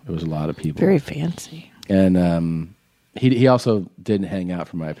people. Very fancy. And he also didn't hang out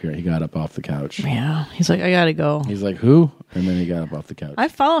for my appearance. He got up off the couch. Yeah, he's like, I gotta go. He's like, who? And then he got up off the couch. I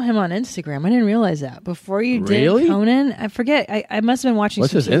follow him on Instagram. I didn't realize that. Before you did Conan, I forget. I must have been watching.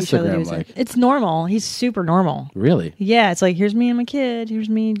 What's his TV show that he Instagram was in. like? It's normal. He's super normal. Really? Yeah, it's like, here's me and my kid. Here's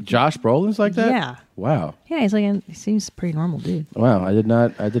me. Josh Brolin's like that? Yeah. Wow. Yeah, he's like, he seems a pretty normal dude. Wow, I did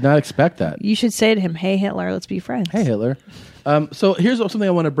not expect that. You should say to him, "Hey Hitler, let's be friends." Hey Hitler. So here's something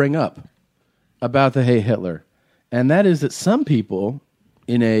I want to bring up about the Hey Hitler. And that is that some people,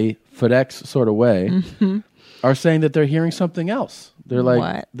 in a FedEx sort of way, are saying that they're hearing something else. They're like,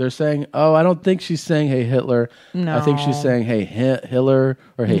 what? They're saying, "Oh, I don't think she's saying Hey Hitler. No. I think she's saying Hey Hitler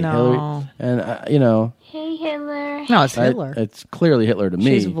or Hey Hillary." And Hey Hitler. No, it's Hitler. It's clearly Hitler to me.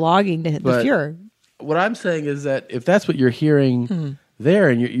 She's vlogging the Fuhrer. What I'm saying is that if that's what you're hearing there,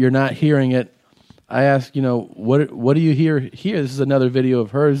 and you're not hearing it, I ask, what do you hear here? This is another video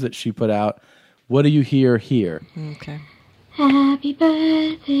of hers that she put out. What do you hear here? Okay. Happy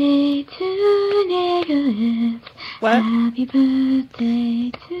birthday to Nicholas. What? Happy birthday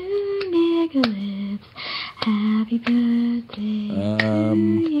to Nicholas. Happy birthday to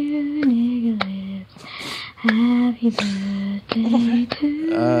you, Nicholas. Happy birthday to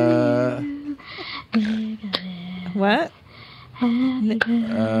you, Nicholas. What? Happy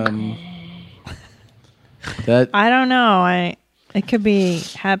birthday. That I don't know. It could be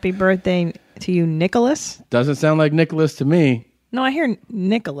happy birthday to you, Nicholas. doesn't sound like Nicholas to me. No, I hear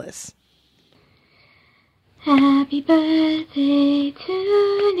Nicholas. Happy birthday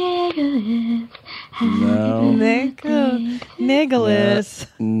to Nicholas. No. Nicholas.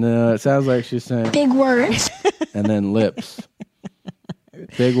 No, it sounds like she's saying Big words. and then lips.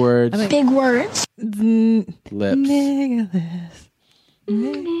 Big words. Big words. Lips. Nicholas.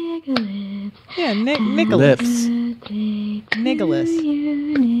 Yeah, Nicholas. Lips. Nicholas.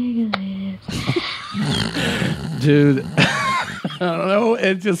 Dude, I don't know.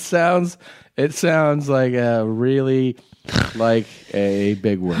 It just sounds. It sounds like a really like a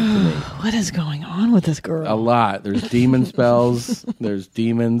big word to me. What is going on with this girl? A lot. There's demon spells. There's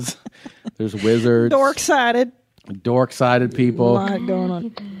demons. There's wizards. Dork-sided. Dork-sided A people. lot going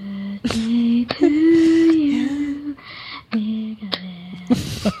on.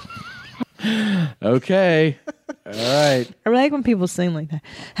 Okay. All right. I like when people sing like that.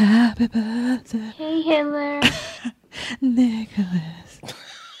 Happy birthday, Hey, Hitler. Nicholas.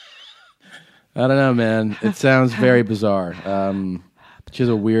 I don't know, man. It sounds very bizarre. She has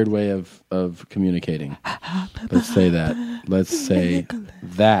a weird way of communicating. Let's say that. Let's say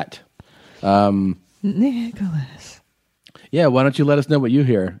that. Nicholas. Yeah, why don't you let us know what you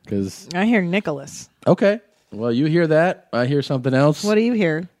hear? Because I hear Nicholas. okay. Well, you hear that. I hear something else. What do you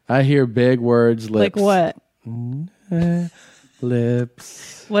hear? I hear big words, lips. Like what?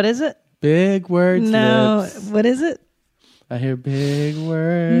 Lips. What is it? Big words, No. lips. What is it? I hear big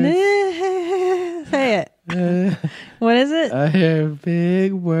words. Say it. What is it? I hear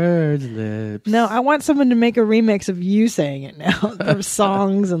big words, lips. No, I want someone to make a remix of you saying it now. The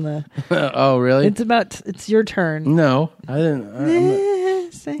songs and the. Oh, really? It's your turn. No, I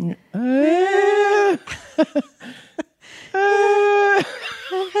didn't. Say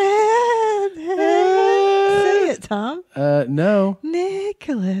it, Tom. No.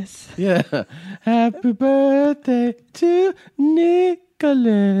 Nicholas. Yeah. Happy birthday to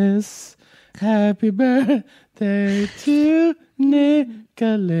Nicholas. Happy birthday to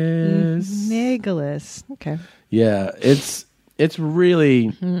Nicholas. Nicholas. Okay. Yeah, it's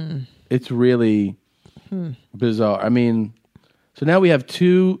really bizarre. I mean, so now we have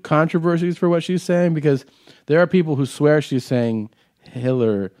two controversies for what she's saying because there are people who swear she's saying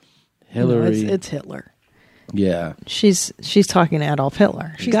Hillary. No, it's Hitler. Yeah. She's talking to Adolf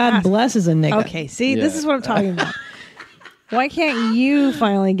Hitler. God blesses a nigga. Okay, see, this Yeah. is what I'm talking about. Why can't you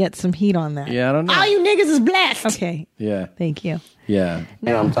finally get some heat on that? Yeah, I don't know. All you niggas is blessed. Okay. Yeah. Thank you. Yeah. You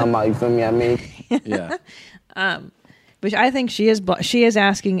know what I'm talking about? You feel me? I mean, Yeah. But I think she is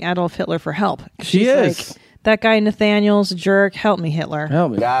asking Adolf Hitler for help. She She's is. like, that guy Nathaniel's a jerk. Help me, Hitler.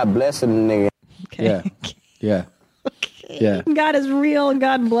 Help me. God bless him, nigga. Okay. Yeah. Yeah. Yeah. God is real and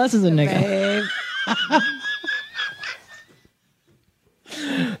God blesses a nigga.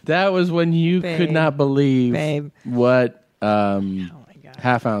 That was when you Babe. could not believe Babe. what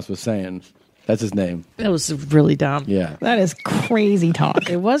Half Ounce was saying. That's his name. That was really dumb. Yeah. That is crazy talk.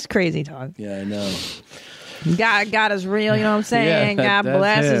 It was crazy talk. Yeah, I know. God is real, you know what I'm saying? Yeah, God that's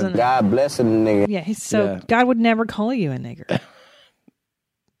blesses him. a God bless him, nigga. Yeah, he's so Yeah. God would never call you a nigger.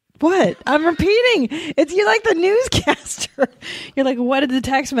 What? I'm repeating. You're like the newscaster. You're like, what did the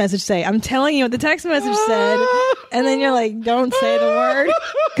text message say? I'm telling you what the text message said, and then you're like, don't say the word.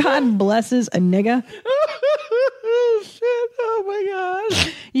 God blesses a nigga. Oh shit! Oh my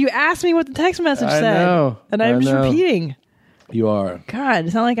god! You asked me what the text message I said, know. and I'm I just know. repeating. You are. God,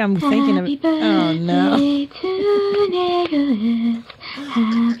 it's not like I'm thinking of it. Oh no.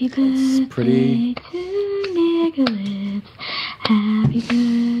 It's pretty.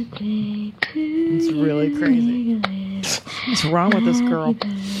 It's really crazy. What's wrong with this girl?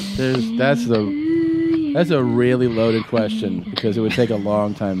 That's a really loaded question because it would take a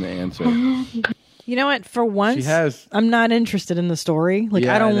long time to answer. You know what? For once, She has- I'm not interested in the story. Like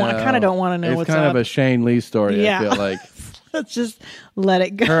Yeah, I kind know. of don't want to know It's what's kind up. of a Shane Lee story. Yeah. I feel like Let's just let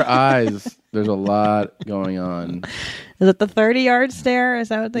it go. her eyes. There's a lot going on. Is it the 30-yard stare? Is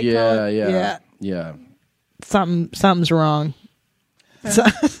that what they call it? Yeah. Something's wrong.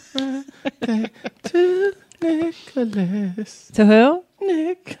 To Nicholas. To who?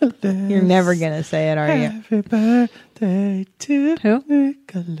 Nicholas. You're never gonna say it, are you? Happy birthday to Who?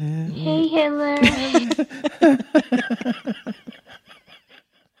 Nicholas. Hey, Hitler.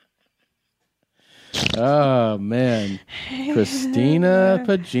 Oh man, Christina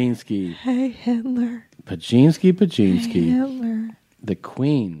Pazsitzky. Hey, Hitler. Pazsitzky. Hitler. The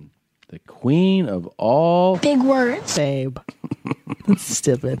queen of all. Big words. Babe. That's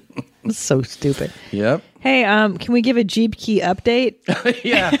stupid. That's so stupid. Yep. Hey, can we give a Jeep key update?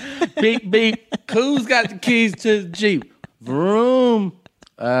 Yeah. Beep beep. Who's got the keys to the Jeep? Vroom.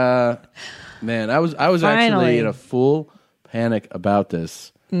 Man, I was Finally. actually in a full panic about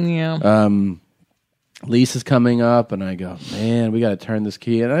this. Yeah. Lease is coming up, and I go, man, we got to turn this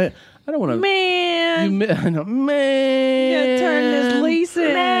key. And I don't want to. Man. I know, man. You gotta turn this lease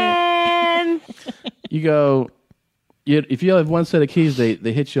in. Man. You go, if you have one set of keys, they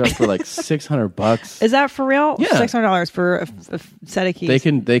hit you up for like $600. Is that for real? Yeah. $600 for a set of keys.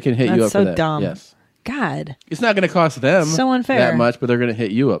 They can hit you up so for that. dumb. Yes. God. It's not going to cost them So unfair. that much, but they're going to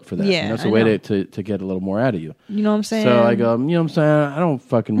hit you up for that. Yeah, And that's a I way know. to get a little more out of you. You know what I'm saying? So I go, you know what I'm saying? I don't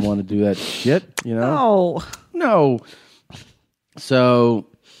fucking want to do that shit, you know? No. So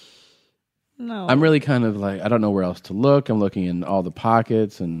No. I'm really kind of like, I don't know where else to look. I'm looking in all the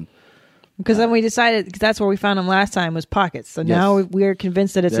pockets and... Because then we decided, because that's where we found them last time, was pockets. So now we're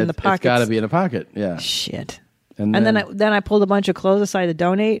convinced that it's in the pockets. It's got to be in a pocket, yeah. Shit. And then I pulled a bunch of clothes aside to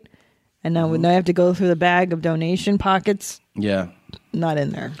donate, and now I have to go through the bag of donation pockets. Yeah. Not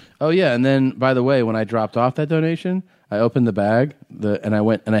in there. Oh, yeah. And then, by the way, when I dropped off that donation, I opened the bag, and I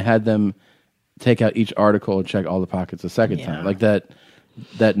went and I had them take out each article and check all the pockets a second time. Like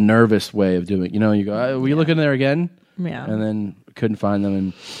that nervous way of doing it. You know, you go, will you look in there again? Yeah. And then couldn't find them.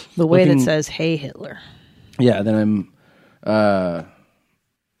 And The way that says, "Hey, Hitler." Yeah, then I'm, I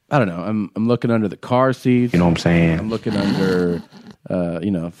don't know. I'm looking under the car seats. You know what I'm saying? I'm looking under,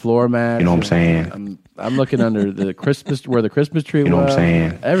 floor mats. You know what I'm saying? I'm looking under the Christmas, where the Christmas tree was. You know what I'm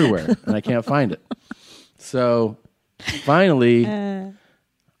saying? Everywhere, and I can't find it. So finally,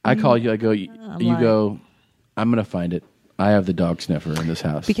 I call you. I go. You go. I'm gonna find it. I have the dog sniffer in this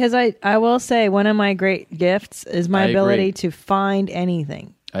house. Because I will say, one of my great gifts is my ability agree. to find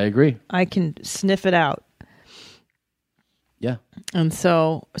anything. I agree. I can sniff it out. Yeah. And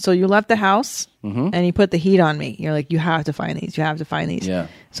so you left the house and you put the heat on me. You're like, you have to find these. You have to find these. Yeah.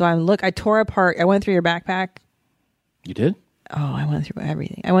 So I tore apart. I went through your backpack. You did? Oh, I went through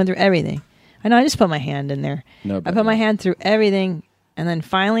everything. I know. I just put my hand in there. No, I put my hand through everything. And then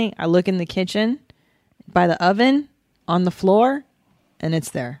finally I look in the kitchen by the oven on the floor, and it's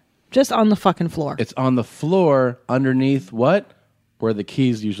there. Just on the fucking floor. It's on the floor underneath what? Where the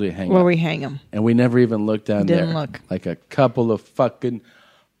keys usually hang. Where we hang them. And we never even looked down there. Didn't look. Like a couple of fucking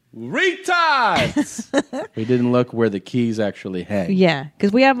retards. We didn't look where the keys actually hang. Yeah,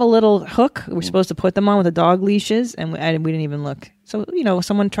 because we have a little hook. We're supposed to put them on with the dog leashes, and we didn't even look. So,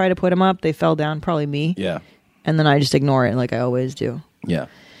 someone tried to put them up. They fell down, probably me. Yeah. And then I just ignore it like I always do. Yeah.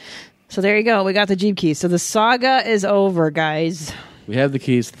 So there you go. We got the Jeep keys. So the saga is over, guys. We have the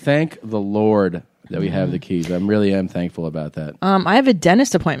keys. Thank the Lord that we have the keys. I really am thankful about that. I have a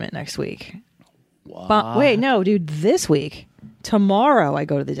dentist appointment next week. What? But wait, no, dude, this week. Tomorrow I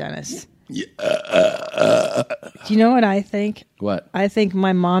go to the dentist. Do you know what I think? What? I think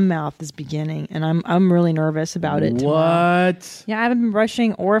my mom mouth is beginning, and I'm really nervous about it. Tomorrow. What? Yeah, I haven't been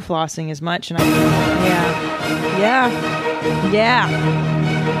brushing or flossing as much, and yeah.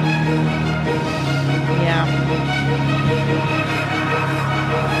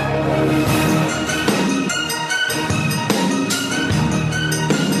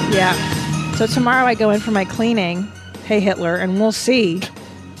 Yeah. So tomorrow I go in for my cleaning. Hey, Hitler, and we'll see.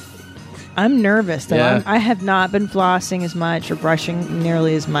 I'm nervous, though. Yeah. I have not been flossing as much or brushing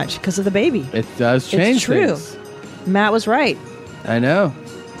nearly as much because of the baby. It does change It's true. things. Matt was right. I know.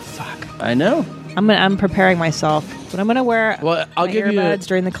 Fuck. I know. I'm preparing myself, but I'm gonna wear I'll my give you earbuds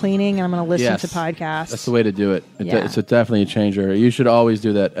during the cleaning, and I'm gonna listen Yes. to podcasts. That's the way to do it. Yeah. It's definitely a changer. You should always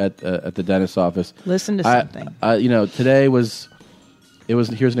do that at the dentist's office. Listen to something. Today was.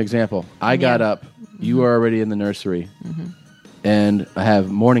 Here's an example. I got up. You were already in the nursery, and I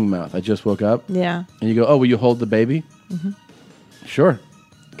have morning mouth. I just woke up. Yeah. And you go, oh, will you hold the baby? Sure,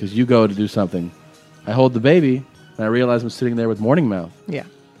 because you go to do something. I hold the baby, and I realize I'm sitting there with morning mouth. Yeah.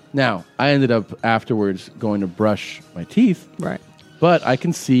 Now, I ended up afterwards going to brush my teeth. Right. But I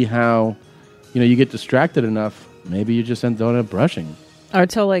can see how, you get distracted enough. Maybe you just end up brushing. Or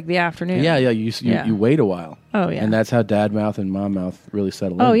until like the afternoon. Yeah. You wait a while. Oh, yeah. And that's how dad mouth and mom mouth really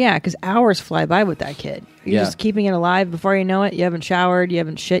settle in. Oh, yeah, because hours fly by with that kid. You're just keeping it alive. Before you know it, you haven't showered, you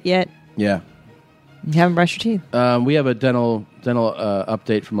haven't shit yet. Yeah. You haven't brushed your teeth. We have a dental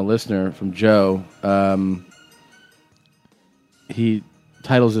update from a listener, from Joe. He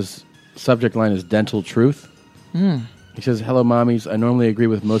titles his subject line as Dental Truth. He says, hello, mommies. I normally agree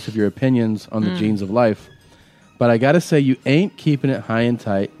with most of your opinions on the genes of life, but I got to say you ain't keeping it high and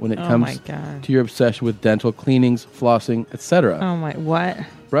tight when it comes to your obsession with dental cleanings, flossing, etc. Oh, my, what?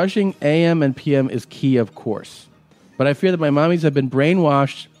 Brushing AM and PM is key, of course, but I fear that my mommies have been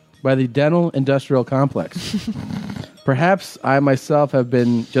brainwashed by the dental industrial complex. Perhaps I myself have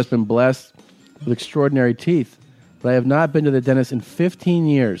just been blessed with extraordinary teeth, but I have not been to the dentist in 15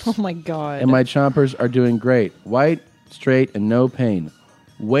 years. Oh, my God. And my chompers are doing great. White, straight, and no pain.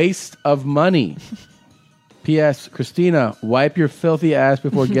 Waste of money. P.S. Christina, wipe your filthy ass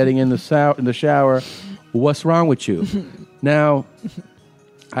before getting in the shower. What's wrong with you? Now,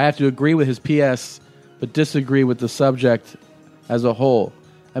 I have to agree with his P.S. but disagree with the subject as a whole.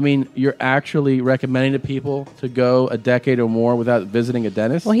 I mean, you're actually recommending to people to go a decade or more without visiting a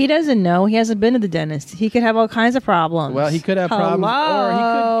dentist? Well, he doesn't know. He hasn't been to the dentist. He could have all kinds of problems. Well, he could have problems.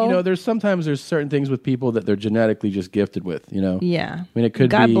 Or he could, there's certain things with people that they're genetically just gifted with, Yeah. I mean, it could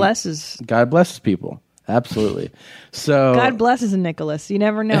be. God blesses people. Absolutely. So God blesses Nicholas. You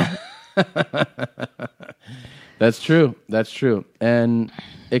never know. That's true. And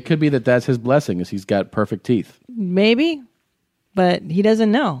it could be that's his blessing, is he's got perfect teeth. Maybe. But he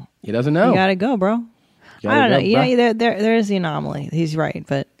doesn't know. He doesn't know. You gotta go, bro. I don't know. Yeah, there is the anomaly. He's right,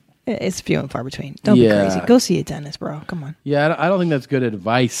 but it's few and far between. Don't be crazy. Go see a dentist, bro. Come on. Yeah, I don't think that's good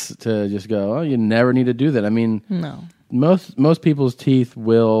advice to just go, oh, you never need to do that. I mean, no. Most people's teeth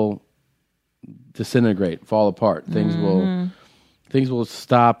will disintegrate, fall apart. Things will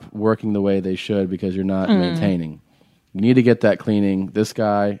stop working the way they should because you're not maintaining. You need to get that cleaning. This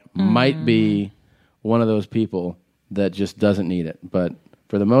guy might be one of those people that just doesn't need it. But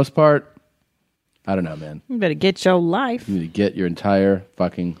for the most part, I don't know, man. You better get your life. You need to get your entire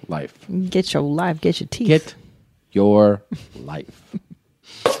fucking life. Get your life. Get your teeth. Get your life.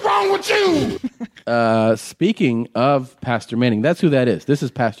 What's wrong with you? Speaking of Pastor Manning, that's who that is. This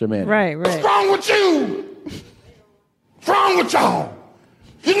is Pastor Manning. Right. What's wrong with you? What's wrong with y'all?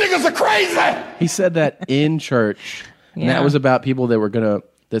 You niggas are crazy. He said that in church, and that was about people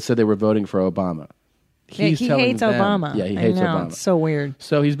that said they were voting for Obama. He hates Obama. Yeah, he hates Obama. It's so weird.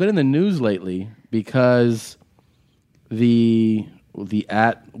 So he's been in the news lately because the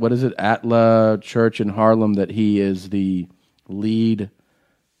Atla Church in Harlem that he is the lead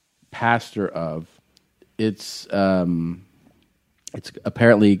pastor of, it's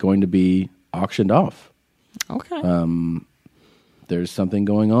apparently going to be auctioned off. Okay. There's something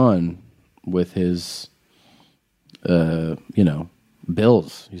going on with his bills.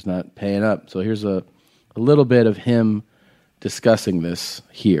 He's not paying up. So here's a little bit of him discussing this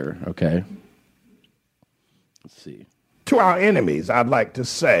here, okay? Let's see. To our enemies, I'd like to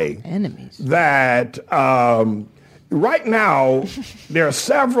say that right now there are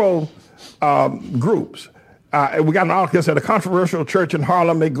several groups. We got an article that said a controversial church in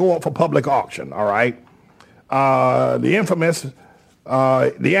Harlem may go up for public auction, all right? The infamous,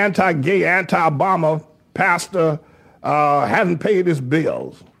 the anti-gay, anti-Obama pastor hasn't paid his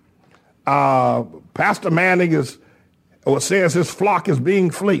bills. Pastor Manning says his flock is being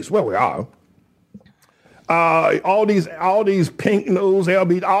fleeced. Well, we are. All these pink news,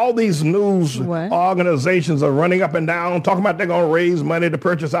 LB, all these news organizations are running up and down, talking about they're going to raise money to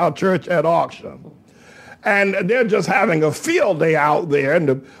purchase our church at auction. And they're just having a field day out there,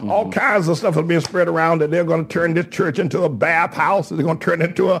 and all kinds of stuff is being spread around that they're going to turn this church into a bathhouse. They're going to turn it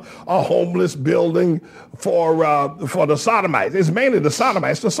into a homeless building for the sodomites. It's mainly the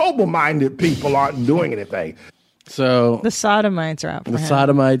sodomites. The sober-minded people aren't doing anything. So the sodomites are out for him.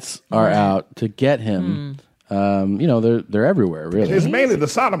 Sodomites are out to get him. They're everywhere, really. It's mainly the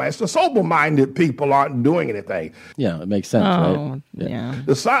sodomites. The sober-minded people aren't doing anything. Yeah, it makes sense, right? Yeah.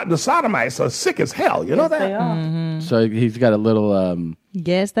 The sodomites are sick as hell. You know that? They are. So he's got a little...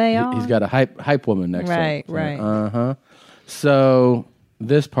 yes, they are. He's got a hype woman next to him. Right. Uh-huh. So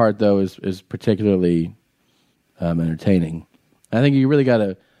this part, though, is particularly entertaining. I think you really got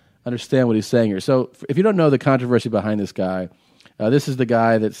to understand what he's saying here. So if you don't know the controversy behind this guy, this is the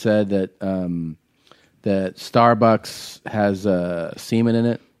guy that said that that Starbucks has semen in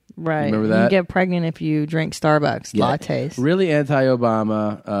it. Right. Remember that? You get pregnant if you drink Starbucks lattes. Really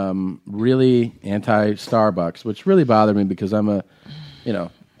anti-Obama, really anti-Starbucks, which really bothered me because I'm a big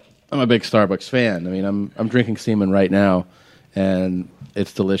Starbucks fan. I mean, I'm drinking semen right now, and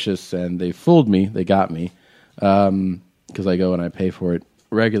it's delicious. And they fooled me. They got me because I go and I pay for it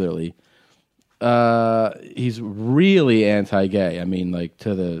regularly. He's really anti-gay. I mean, like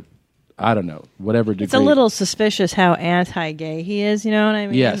to the, I don't know, whatever degree. It's a little suspicious how anti-gay he is, you know what I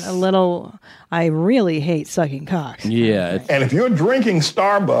mean? Yes. A little, I really hate sucking cocks. Yeah. And if you're drinking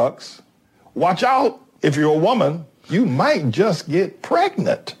Starbucks, watch out. If you're a woman, you might just get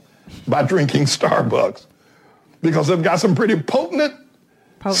pregnant by drinking Starbucks because they've got some pretty potent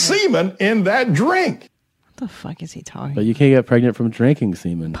semen in that drink. What the fuck is he talking But you can't get pregnant from drinking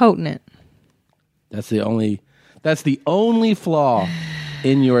semen. Potent. That's the only flaw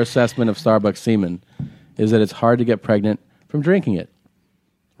in your assessment of Starbucks semen is that it's hard to get pregnant from drinking it.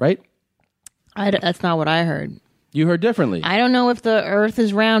 Right? That's not what I heard. You heard differently. I don't know if the earth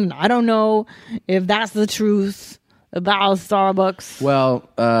is round. I don't know if that's the truth about Starbucks. Well,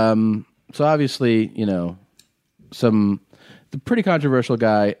 so obviously, the pretty controversial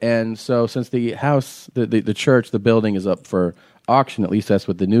guy. And so since the house, the church, the building is up for auction, at least that's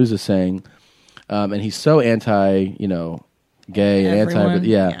what the news is saying, and he's so anti, gay and Everyone,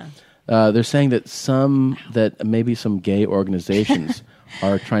 they're saying that maybe some gay organizations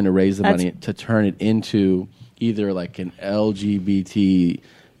are trying to raise the money to turn it into either like an LGBT,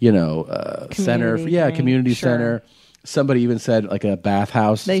 center, community center. Somebody even said like a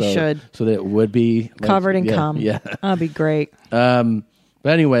bathhouse. They should, so that it would be like, covered in cum. Yeah, that'd be great. But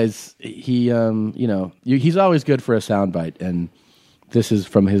anyways, he, he's always good for a soundbite, and this is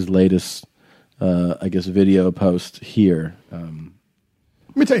from his latest, I guess, video post here.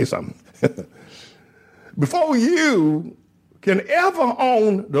 Let me tell you something. Before you can ever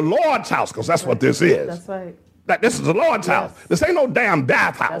own the Lord's house, because that's what this is. That's right. Like, this is the Lord's house. This ain't no damn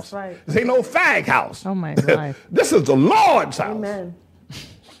bathhouse. That's right. This ain't no fag house. Oh my life. This is the Lord's house. Amen.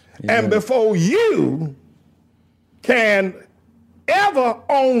 And before you can ever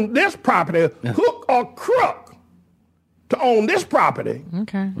own this property, hook or crook, to own this property,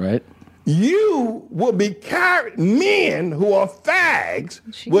 okay, right? You will be carrying men who are fags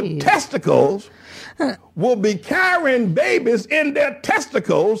with testicles, will be carrying babies in their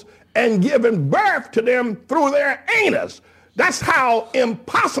testicles and giving birth to them through their anus. That's how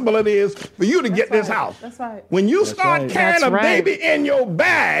impossible it is for you to get this house. That's right. When you start carrying a baby in your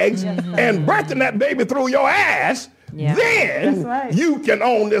bags and birthing that baby through your ass, then you can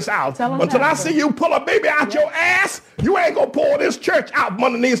own this house. Until I see you pull a baby out your ass, you ain't gonna pull this church out from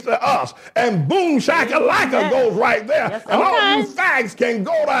underneath us. And boom shakalaka goes right there. And all you fags can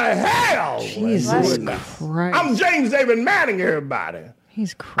go to hell. Jesus Christ. I'm James David Manning, everybody.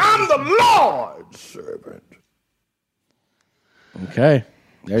 He's crazy. I'm the Lord's servant. Okay,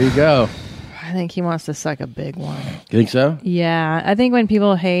 there you go. I think he wants to suck a big one. You think so? Yeah, I think when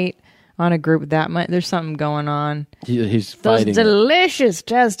people hate on a group that much, there's something going on. He's fighting. Those delicious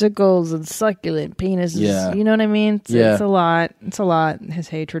testicles and succulent penises. Yeah. You know what I mean? Yeah. It's a lot. It's a lot. His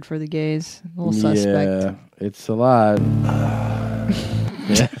hatred for the gays. A little suspect. Yeah, it's a lot.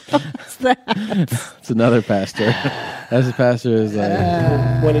 What's that? It's another pastor. As a pastor is like,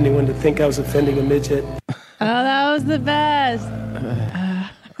 want anyone to think I was offending a midget. Oh, that was the best.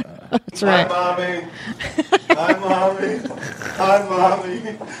 That's right. Hi, mommy. Hi,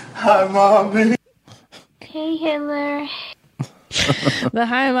 mommy. Hi, mommy. Hey, Hitler. The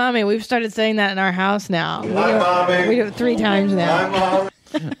hi, mommy. We've started saying that in our house now. Hi, mommy. We do it 3 times now. Hi,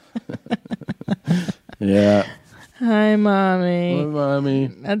 mommy. yeah. Hi, mommy. Hi, mommy.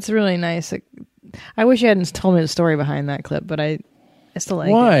 That's really nice. I wish you hadn't told me the story behind that clip, but I still like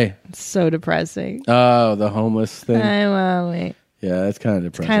it. Why? It's so depressing. Oh, the homeless thing. Hi, mommy. Yeah, it's kind of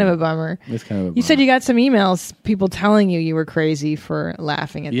depressing. Kind of a bummer. It's kind of a bummer. You said you got some emails, people telling you were crazy for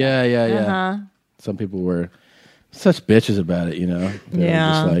laughing at that. Yeah. Uh-huh. Some people were such bitches about it, They were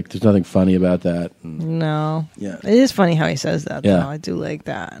Yeah. just like, there's nothing funny about that. No. Yeah. It is funny how he says that, Yeah. though. I do like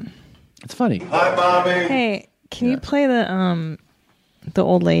that. It's funny. Hi, mommy. Hey, can you play the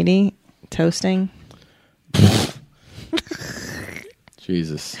old lady toasting?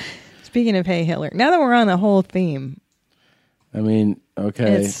 Jesus. Speaking of Hey Hitler, now that we're on the whole theme. I mean,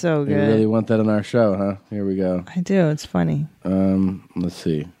 okay. It's so You good. really want that on our show, huh? Here we go. I do. It's funny. Let's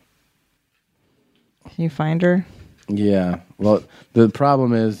see. Can you find her? Yeah. Well, the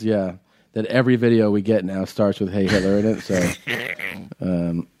problem is, that every video we get now starts with "Hey Hitler" in it. So,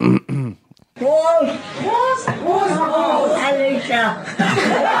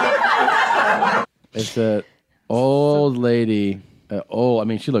 it's a old lady. I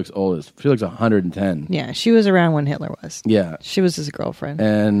mean, she looks old. She looks 110. Yeah, she was around when Hitler was. Yeah. She was his girlfriend.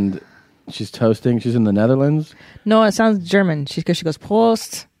 And she's toasting. She's in the Netherlands. No, it sounds German. She goes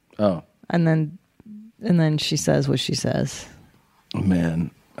Prost. Oh. And then she says what she says.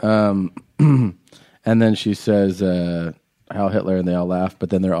 Man. And then she says Heil Hitler, and they all laugh, but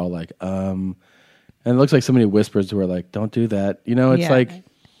then they're all like, and it looks like somebody whispers to her, like, don't do that. It's like,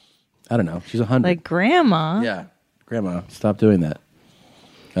 I don't know. She's 100. Like grandma. Yeah. Grandma, stop doing that.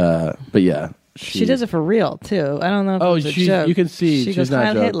 But yeah. She does it for real, too. I don't know if it's a joke. You can see she she's goes, not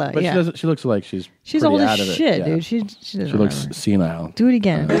Heil joking. Hitler. But Yeah. she looks like she's old pretty as out of it. shit, Yeah. dude. She doesn't looks remember. senile. Do it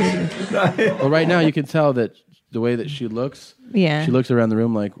again. Well, right now you can tell that the way that she looks. Yeah. She looks around the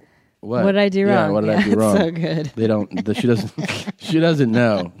room like, what? What did I do Yeah, wrong? what did I Yeah, do wrong? it's so good. They don't. She doesn't. She doesn't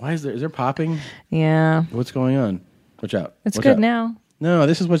know. Why is there popping? Yeah. What's going on? Watch out. It's Watch good out. now. No,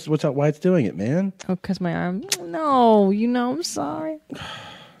 this is what's out. Why it's doing it, man. Oh, because my arm. No, I'm sorry.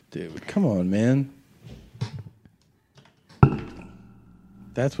 Dude, come on, man.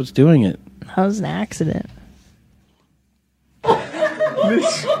 That's what's doing it. That was an accident.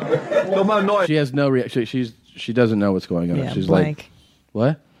 She has no reaction. She doesn't know what's going on. Yeah, She's blank. like,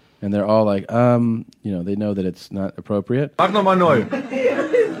 what? And they're all like, they know that it's not appropriate. I don't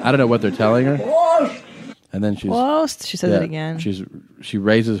know what they're telling her. And then she's close. She says it again. She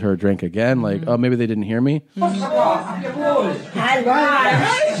raises her drink again, like, oh, maybe they didn't hear me. And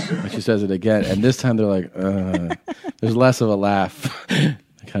she says it again, and this time they're like, there's less of a laugh.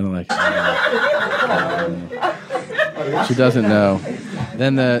 Kind of like, she doesn't know.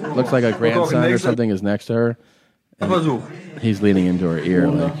 Then looks like a grandson or something is next to her. And he's leaning into her ear,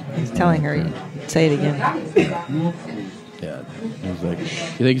 like he's telling her, say it again. Yeah, he's like, you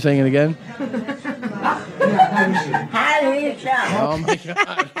think he's saying it again? Oh my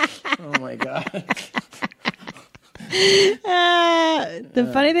god! Oh my god! The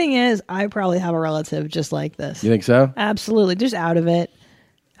funny thing is, I probably have a relative just like this. You think so? Absolutely, just out of it.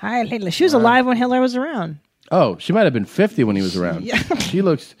 Hi, Hitler. She was alive when Hitler was around. Oh, she might have been 50 when he was around. Yeah. She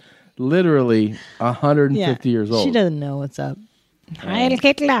looks literally 150 years old. She doesn't know what's up. Hi,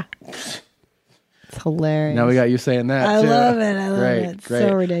 Hitler. It's hilarious. Now we got you saying that, I too. love it. I love Great, it. It's great.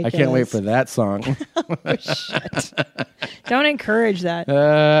 so ridiculous. I can't wait for that song. Oh, shit. Don't encourage that.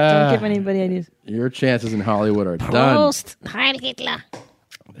 Don't give anybody ideas. Your chances in Hollywood are done. Prost. Heil Hitler.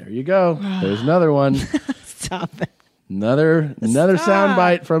 There you go. There's another one. Stop it. Another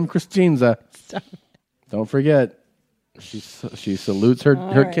soundbite from Christina. Stop. Don't forget, she salutes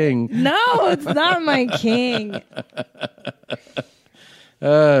her king. No, it's not my king.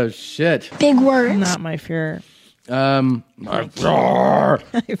 Oh shit! Big words. Not my fear. My fear.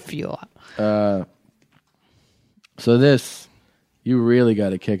 I feel. So this, you really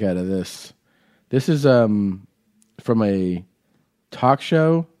got a kick out of this. This is from a talk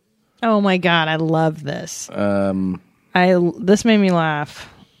show. Oh my god, I love this. This made me laugh.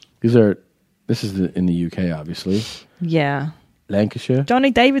 This is in the UK, obviously. Yeah. Lancashire.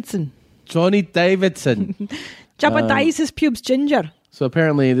 Johnny Davidson. Jeopardize his pubes ginger. So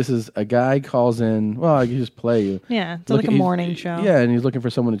apparently this is a guy calls in. Well, I can just play you. Yeah, it's like a morning show. Yeah, and he's looking for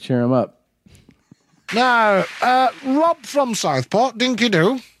someone to cheer him up. Now, Rob from Southport, dinky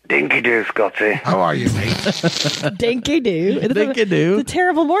do. Dinky do, Scotty. How are you, mate? Dinky do. Dinky do. It's a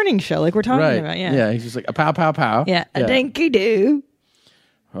terrible morning show, like we're talking about. Yeah. Yeah, he's just like a pow, pow, pow. Yeah, a dinky do.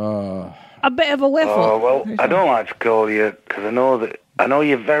 A bit of a whiffle. Oh, well, I don't like to call you because I know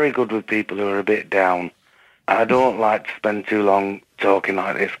you're very good with people who are a bit down. I don't like to spend too long talking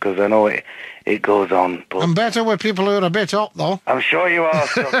like this because I know it goes on. But I'm better with people who are a bit up, though. I'm sure you are.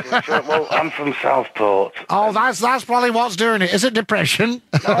 Well, I'm from Southport. Oh, that's probably what's doing it. Is it depression?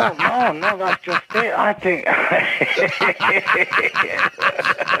 No, that's just it. I think.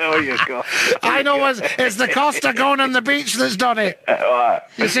 Oh, you go. I know it's the cost of going on the beach that's done it. What?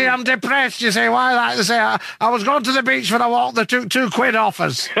 You see, I'm depressed. You say, why that? You say, I was going to the beach for a walk. The £2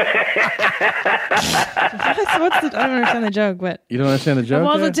 offers. I don't understand the joke, but You don't understand the joke? I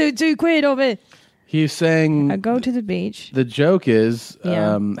want the £2 of it. He's saying I go to the beach. The joke is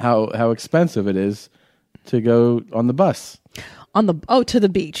Yeah. how expensive it is to go on the bus. To the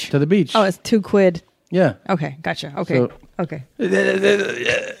beach. To the beach. Oh, it's £2. Yeah. Okay, gotcha. Okay. So- Okay.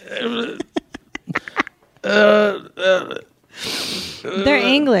 They're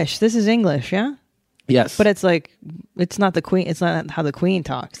English. This is English, yeah? Yes. But it's like, it's not the Queen. It's not how the Queen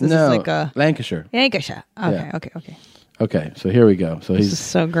talks. This no, is like a Lancashire. Lancashire. Okay, Yeah. okay. Okay, so here we go. So This is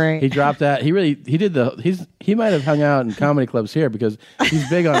so great. He dropped that. He might have hung out in comedy clubs here because he's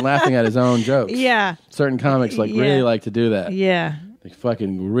big on laughing at his own jokes. Yeah. Certain comics really like to do that. Yeah. They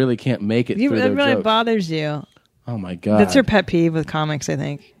fucking really can't make it It through their really jokes. bothers you. Oh my god. That's your pet peeve with comics, I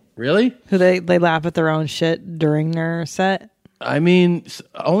think. Really? Who they laugh at their own shit during their set. I mean,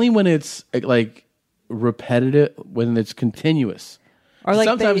 only when it's like repetitive, when it's continuous. Or like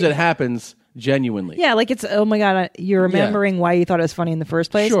sometimes it happens genuinely. Yeah, like it's, oh my god, you're remembering why you thought it was funny in the first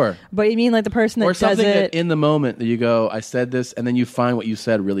place. Sure. But you mean like the person that Or does something it. that in the moment that you go, I said this, and then you find what you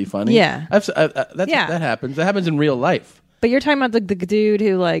said really funny. Yeah. That happens. That happens in real life. But you're talking about the dude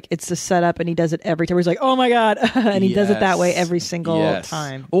who like it's the setup and he does it every time. He's like, oh my god, and he does it that way every single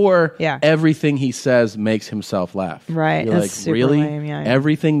time. Or everything he says makes himself laugh. Right. You're That's like, super really? lame, yeah.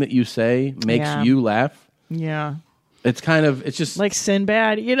 Everything that you say makes Yeah. you laugh? Yeah. It's kind of, it's just like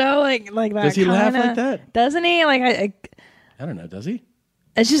Sinbad, like that. Does he laugh kinda- like that? Doesn't he? Like I don't know. Does he?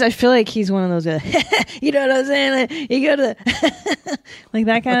 it's just I feel like he's one of those you know what I'm saying? Like, you go to like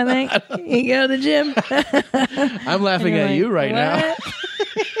that kind of thing. You go to the gym. I'm laughing at you right now.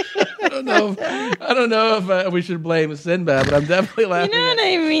 I don't know if we should blame Sinbad, but I'm definitely laughing. You know what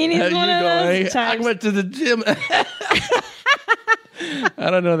I mean? He's at one you of those going, I types. went to the gym. I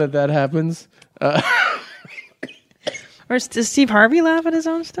don't know that happens. Or does Steve Harvey laugh at his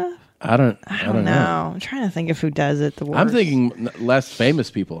own stuff? I don't know. I'm trying to think of who does it the worst. I'm thinking less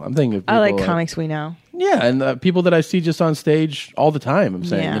famous people. I'm thinking of people I like comics we know. Yeah, and people that I see just on stage all the time. I'm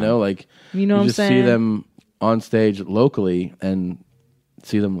saying, Yeah. like You know what I'm just see saying? them on stage locally and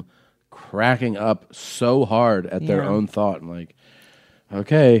see them cracking up so hard at their own thought. I'm like,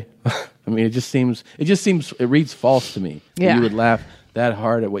 okay. I mean, it reads false to me. Yeah. You would laugh that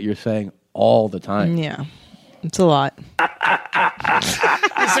hard at what you're saying all the time. Yeah. It's a lot. You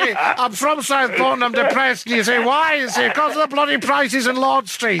see, I'm from Southport and I'm depressed. And you say, why? You say, because of the bloody prices in Lord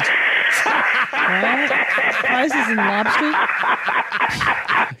Street. Prices in Lord Street?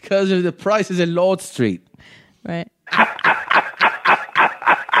 Because of the prices in Lord Street. Right.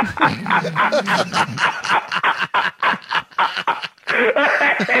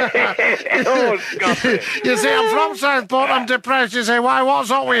 You say, I'm from Southport, I'm depressed. You say, why,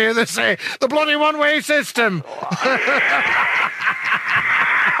 what's up with you? They say, the bloody one-way system.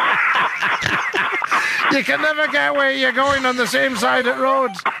 You can never get where you're going on the same side of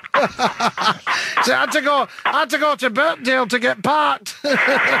roads. So I had to go to Birkdale to get parked.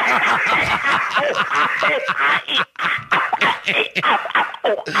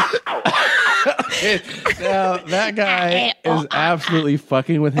 Now, that guy is absolutely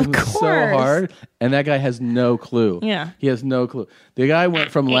fucking with him so hard, and that guy has no clue. Yeah. He has no clue. The guy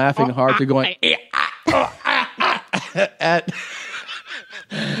went from laughing hard to going at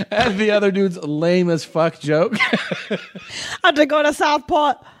the other dude's lame as fuck joke. I had to go to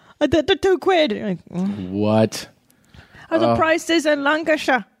Southport. I did the £2. You're like, what? How the prices in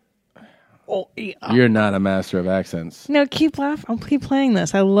Lancashire? Oh, yeah. You're not a master of accents. No, keep laughing. I'll keep playing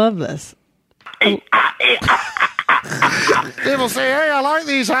this. I love this. People say, hey, I like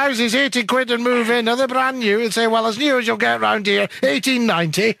these houses, 80 quid and move in. Are they brand new? And say, well, as new as you'll get round here,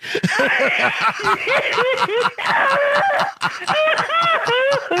 1890.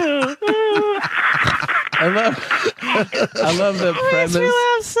 I love the premise. Me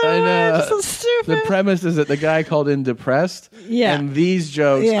laugh so I know. much. So stupid. The premise is that the guy called in depressed, and these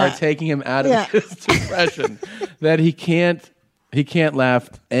jokes are taking him out of his depression. That he can't laugh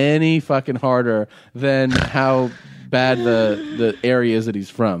any fucking harder than how bad the area is that he's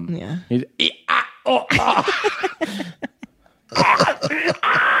from. Yeah. He's,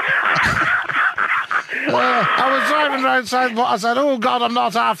 I was driving round Southport. I said, oh, God, I'm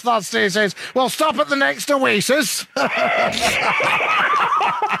not half thirsty. He says, well, stop at the next Oasis.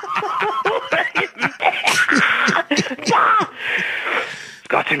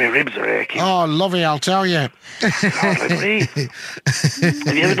 Scotty, my ribs are aching. Oh, lovely, I'll tell you. Have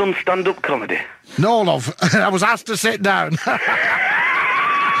you ever done stand-up comedy? No, love. I was asked to sit down.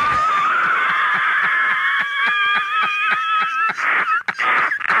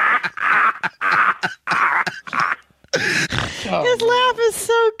 His laugh is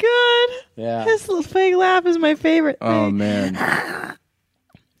so good. Yeah. His little fake laugh is my favorite thing. Oh, man.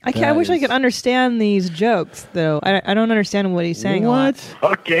 I wish I could understand these jokes, though. I don't understand what he's saying. What?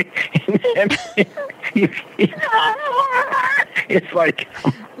 Okay. It's like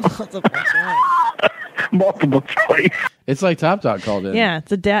multiple choice. It's like Top Dog called in. Yeah,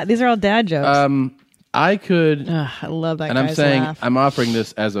 it's a dad. These are all dad jokes. I could. I love that. And guy's I'm saying laugh. I'm offering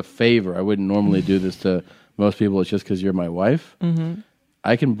this as a favor. I wouldn't normally do this to most people. It's just because you're my wife. Mm-hmm.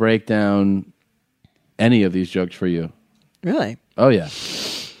 I can break down any of these jokes for you. Really? Oh yeah.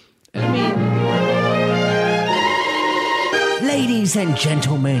 Ladies and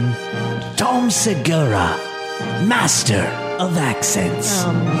gentlemen, Tom Segura, master of accents.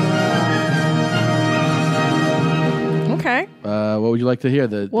 Okay. What would you like to hear?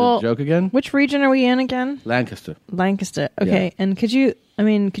 The joke again? Which region are we in again? Lancaster. Lancaster. Okay. Yeah. And could you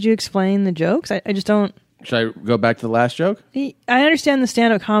explain the jokes? I just don't. Should I go back to the last joke? I understand the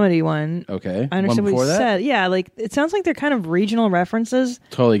stand-up comedy one. Okay. I understand what you said. Yeah, like it sounds like they're kind of regional references.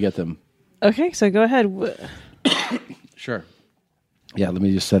 Totally get them. Okay, so go ahead. Sure. Yeah, let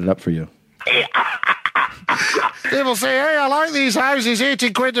me just set it up for you. People say, hey, I like these houses,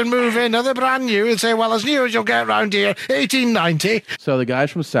 80 quid and move in. Are they brand new? And say, well, as new as you'll get round here, 1890. So the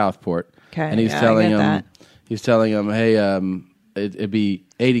guy's from Southport. Okay. And he's telling him, hey, it'd be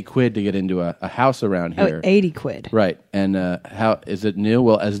 80 quid to get into a house around here. Oh, 80 quid. Right. And how is it new?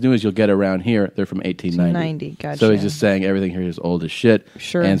 Well, as new as you'll get around here, they're from 1890. 90, gotcha. So he's just saying everything here is old as shit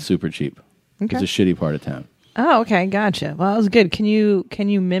and super cheap. Okay. It's a shitty part of town. Oh, okay, gotcha. Well, that was good. Can you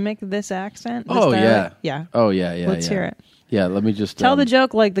mimic this accent? This dialect? Yeah. Oh, yeah. Let's hear it. Yeah, let me just... Tell the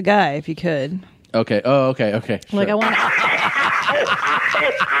joke like the guy, if you could. Okay. Oh, okay. Like, sure. I want...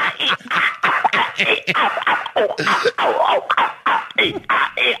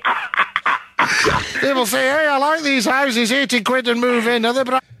 People say, hey, I like these houses, 80 quid and move in. Are they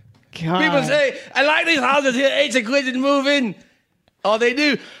brand... People say, I like these houses here, 80 quid and move in. Oh, they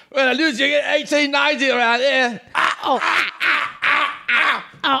do. Well, I lose you get 1890 around here.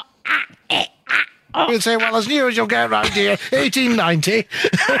 We'd say, well, as new as you'll get around here, 1890.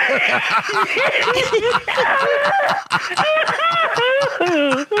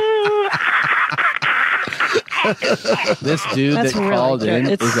 This dude That's that really called good. in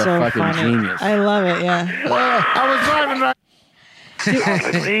It's is a so fucking funny. genius. I love it, yeah. I was driving right...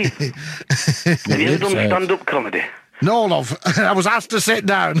 Have you ever done stand-up comedy? No, love. I was asked to sit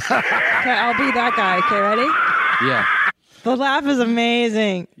down. Okay, I'll be that guy. Okay, ready? Yeah. The laugh is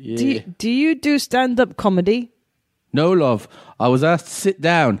amazing. Yeah. Do you do stand-up comedy? No, love. I was asked to sit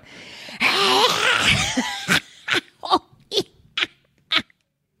down.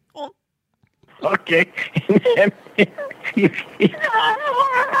 Okay.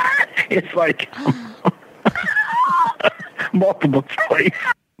 It's like multiple choice.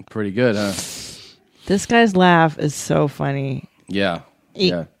 Pretty good, huh? This guy's laugh is so funny. Yeah.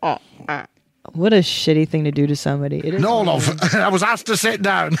 Yeah. What a shitty thing to do to somebody. It is No, love. I was asked to sit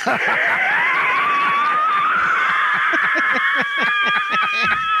down.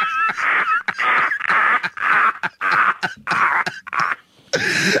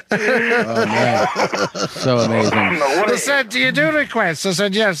 Oh, man. So amazing. They said, do you do requests? I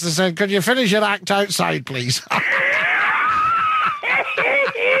said, yes. They said, could you finish your act outside, please?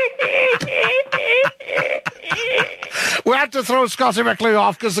 We had to throw Scotty McClue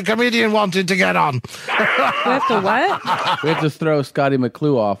off because the comedian wanted to get on. We have to what? We have to throw Scotty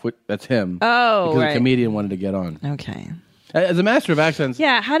McClue off. That's him. Oh, because right. the comedian wanted to get on. Okay. As a master of accents.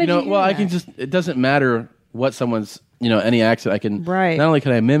 Yeah, how did you do well, I that? can just, it doesn't matter what someone's, any accent. I can, Right. not only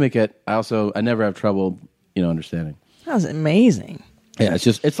can I mimic it, I never have trouble, understanding. That was amazing. Yeah,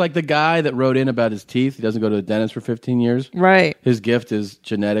 it's like the guy that wrote in about his teeth. He doesn't go to a dentist for 15 years. Right. His gift is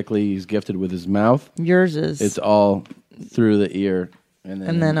genetically, he's gifted with his mouth. Yours is. It's all through the ear.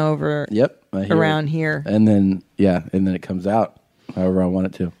 And then over. Yep. I hear around it. here. And then, and then it comes out however I want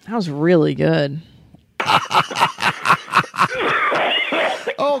it to. That was really good.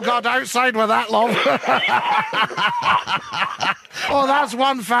 Oh, God, outside with that, love. Oh, that's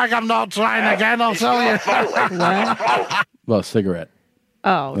one fag I'm not trying again, I'll tell you. What? Well, cigarette.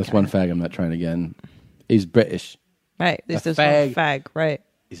 Oh, okay. That's one fag I'm not trying again. He's British. Right. This is fag. fag. Right.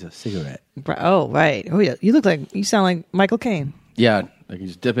 He's a cigarette. Oh, right. Oh, yeah. You sound like Michael Caine. Yeah, I can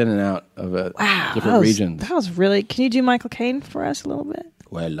just dip in and out of different regions. That was really. Can you do Michael Caine for us a little bit?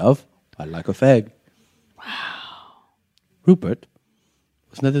 Well, love, I like a fag. Wow. Rupert.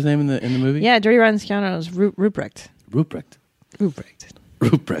 Wasn't that his name in the movie? Yeah, Dirty Rotten Scoundrels. Ruprecht. Ruprecht.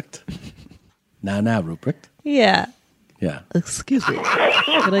 Nah, Ruprecht. Yeah. Yeah. Excuse me. Can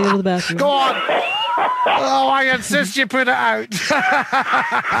I go to the bathroom? Go on. Oh, I insist you put it out.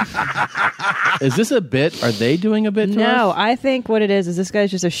 Is this a bit? Are they doing a bit to us? No, I think what it is this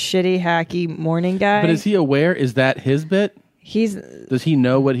guy's just a shitty, hacky morning guy. But is he aware? Is that his bit? Does he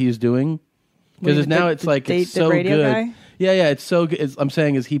know what he's doing? Because now it's like it's so radio good. Guy? Yeah, it's so good. I'm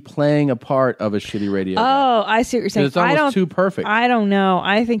saying, is he playing a part of a shitty radio guy? Oh, I see what you're saying. It's almost too perfect. I don't know.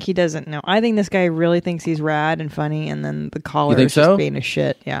 I think he doesn't know. I think this guy really thinks he's rad and funny, and then the caller think is just so? being a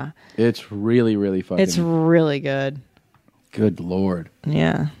shit. Yeah. It's really, really fucking. It's really good. Good Lord.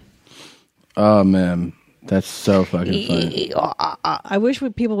 Yeah. Oh, man. That's so fucking funny. I wish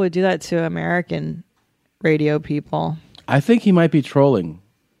people would do that to American radio people. I think he might be trolling.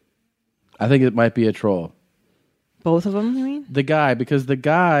 I think it might be a troll. Both of them, you mean? The guy, because the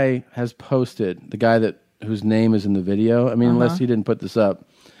guy has posted, the guy whose name is in the video, I mean, unless he didn't put this up,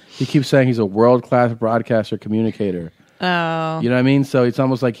 he keeps saying he's a world-class broadcaster communicator. Oh. You know what I mean? So it's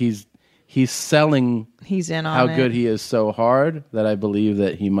almost like he's selling He's in on how it. good he is so hard that I believe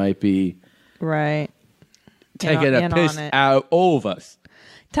that he might be Right. taking a piss out of us.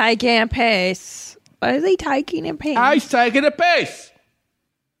 Taking a piss. Why is he taking a piss? He's taking a piss.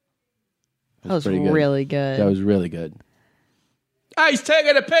 That was pretty good. really good. That was really good. He's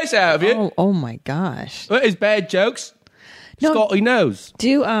taking a piss out of you. Oh my gosh. What is bad jokes? No. Scotty knows.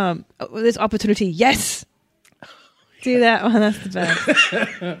 Do this opportunity, yes. Do that one. That's the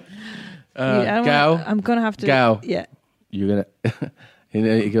best. I'm gonna have to. Go. Yeah. You're gonna.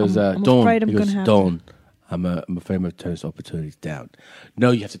 And he goes. I'm Dawn. afraid I'm he goes, gonna have Dawn. To. I'm afraid I'm going to turn this opportunity down.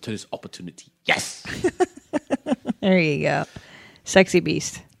 No, you have to turn this opportunity. Yes. There you go. Sexy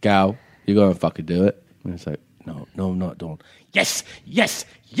beast. Go. You're going to fucking do it. And it's like, no, I'm not, Dawn. Yes.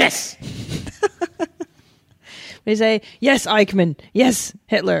 They say, yes, Eichmann. Yes,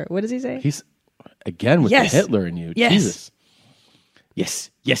 Hitler. What does he say? He's again with Yes. the Hitler in you. Yes. Jesus. Yes.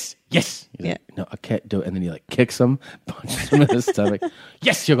 He's Yeah. like, no, I can't do it. And then he like kicks him, punches him in the stomach.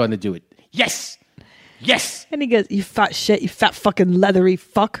 Yes, you're going to do it. Yes. And he goes, you fat shit, you fat fucking leathery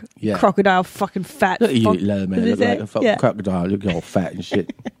fuck. Yeah. Crocodile fucking fat Look at you, fuck. leather man. What Look does he like say? a fucking Yeah. crocodile. Look all fat and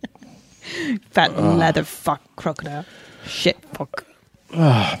shit. Fat leather fuck crocodile. Shit fuck.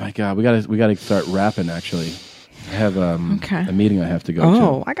 Oh my god, we gotta start rapping. Actually, I have a meeting I have to go to.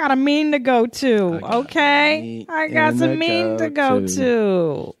 Oh, I got a meeting to go to. Okay, I got some meeting to go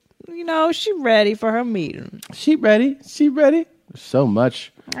to. You know, she ready for her meeting. She ready. There's so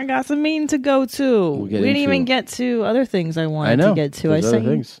much. I got some meeting to go to. We didn't even get to other things I wanted to get to. I said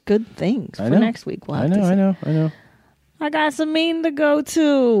good things for next week. I know. I got some meeting to go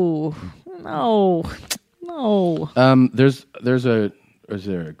to. No. Is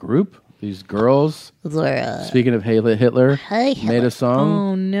there a group? These girls. Speaking of Hitler, made a song.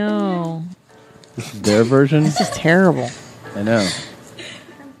 Oh no. This is their version. This is terrible. I know.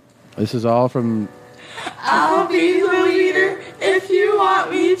 This is all from. I'll be the leader if you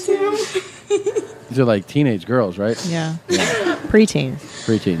want me to. These are like teenage girls, right? Yeah. Preteens.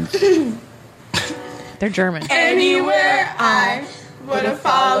 They're German. Anywhere I would have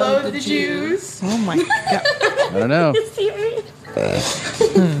followed the Jews. Oh my god. I don't know.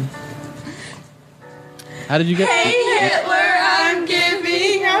 How did you get? Hey Hitler, I'm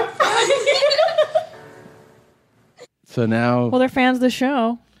giving up. So now. Well, they're fans of the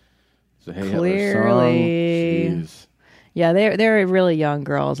show. So hey Clearly. Hitler song. Yeah, they're really young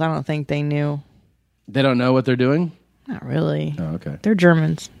girls. I don't think they knew. They don't know what they're doing? Not really. Oh, okay. They're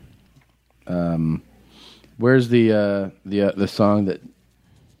Germans. Where's the song that?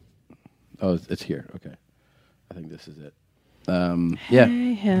 Oh, it's here. Okay, I think this is it. Yeah.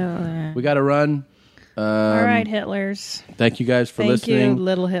 Hey Hitler. We got to run. All right, Hitlers. Thank you guys for listening. Thank you,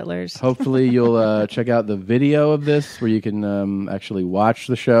 little Hitlers. Hopefully, you'll check out the video of this where you can actually watch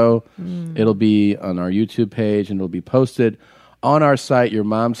the show. It'll be on our YouTube page and it'll be posted on our site,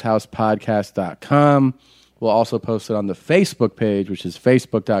 yourmomshousepodcast.com. We'll also post it on the Facebook page, which is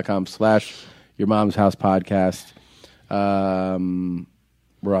facebook.com/yourmomshousepodcast.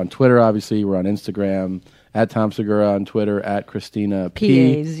 We're on Twitter, obviously. We're on Instagram, at Tom Segura on Twitter, at Christina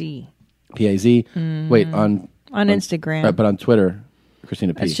P-A-Z. P-A-Z. Wait, on Instagram. Right, but on Twitter,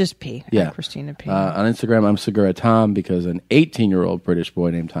 Christina P. It's just P. Yeah. Christina P. On Instagram, I'm Segura Tom because an 18-year-old British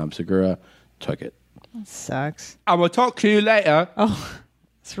boy named Tom Segura took it. That sucks. I will talk to you later. Oh,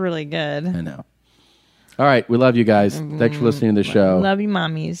 it's really good. I know. All right, we love you guys. Thanks for listening to the show. Love you,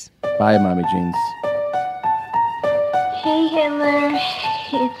 mommies. Bye, Mommy Jeans. Hey Hitler,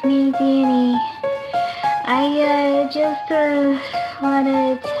 it's me, Danny. I just want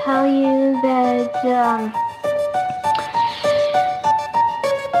to tell you that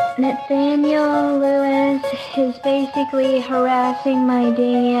Nathaniel Lewis is basically harassing my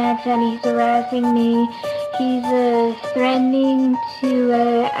Daniacs and he's harassing me. He's threatening to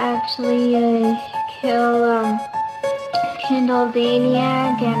actually kill Kendall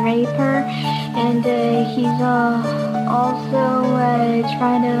Daniac and rape her, and he's also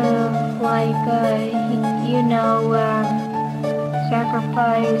trying to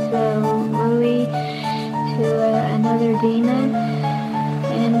sacrifice Louis to another demon,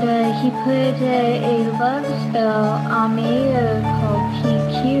 and he put a love spell on me called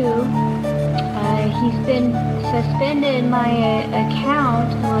PQ. He's been suspended my account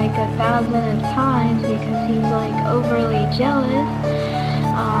like 1,000 times because he's overly jealous.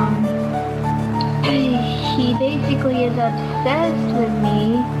 He basically is obsessed with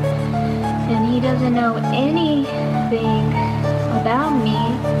me, and he doesn't know anything about me.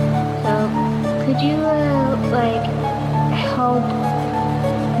 So could you help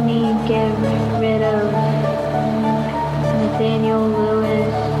me get rid of Nathaniel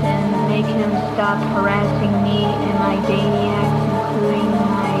Lewis and make him stop harassing me and my Daniacs, including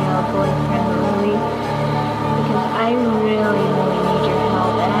my boyfriend Louis, because I really need your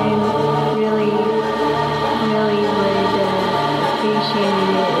help, and I really would appreciate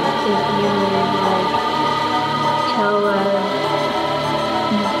it if you would tell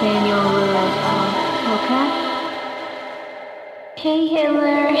Nathaniel Lewis, okay? Hey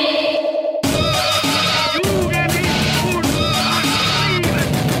Hitler.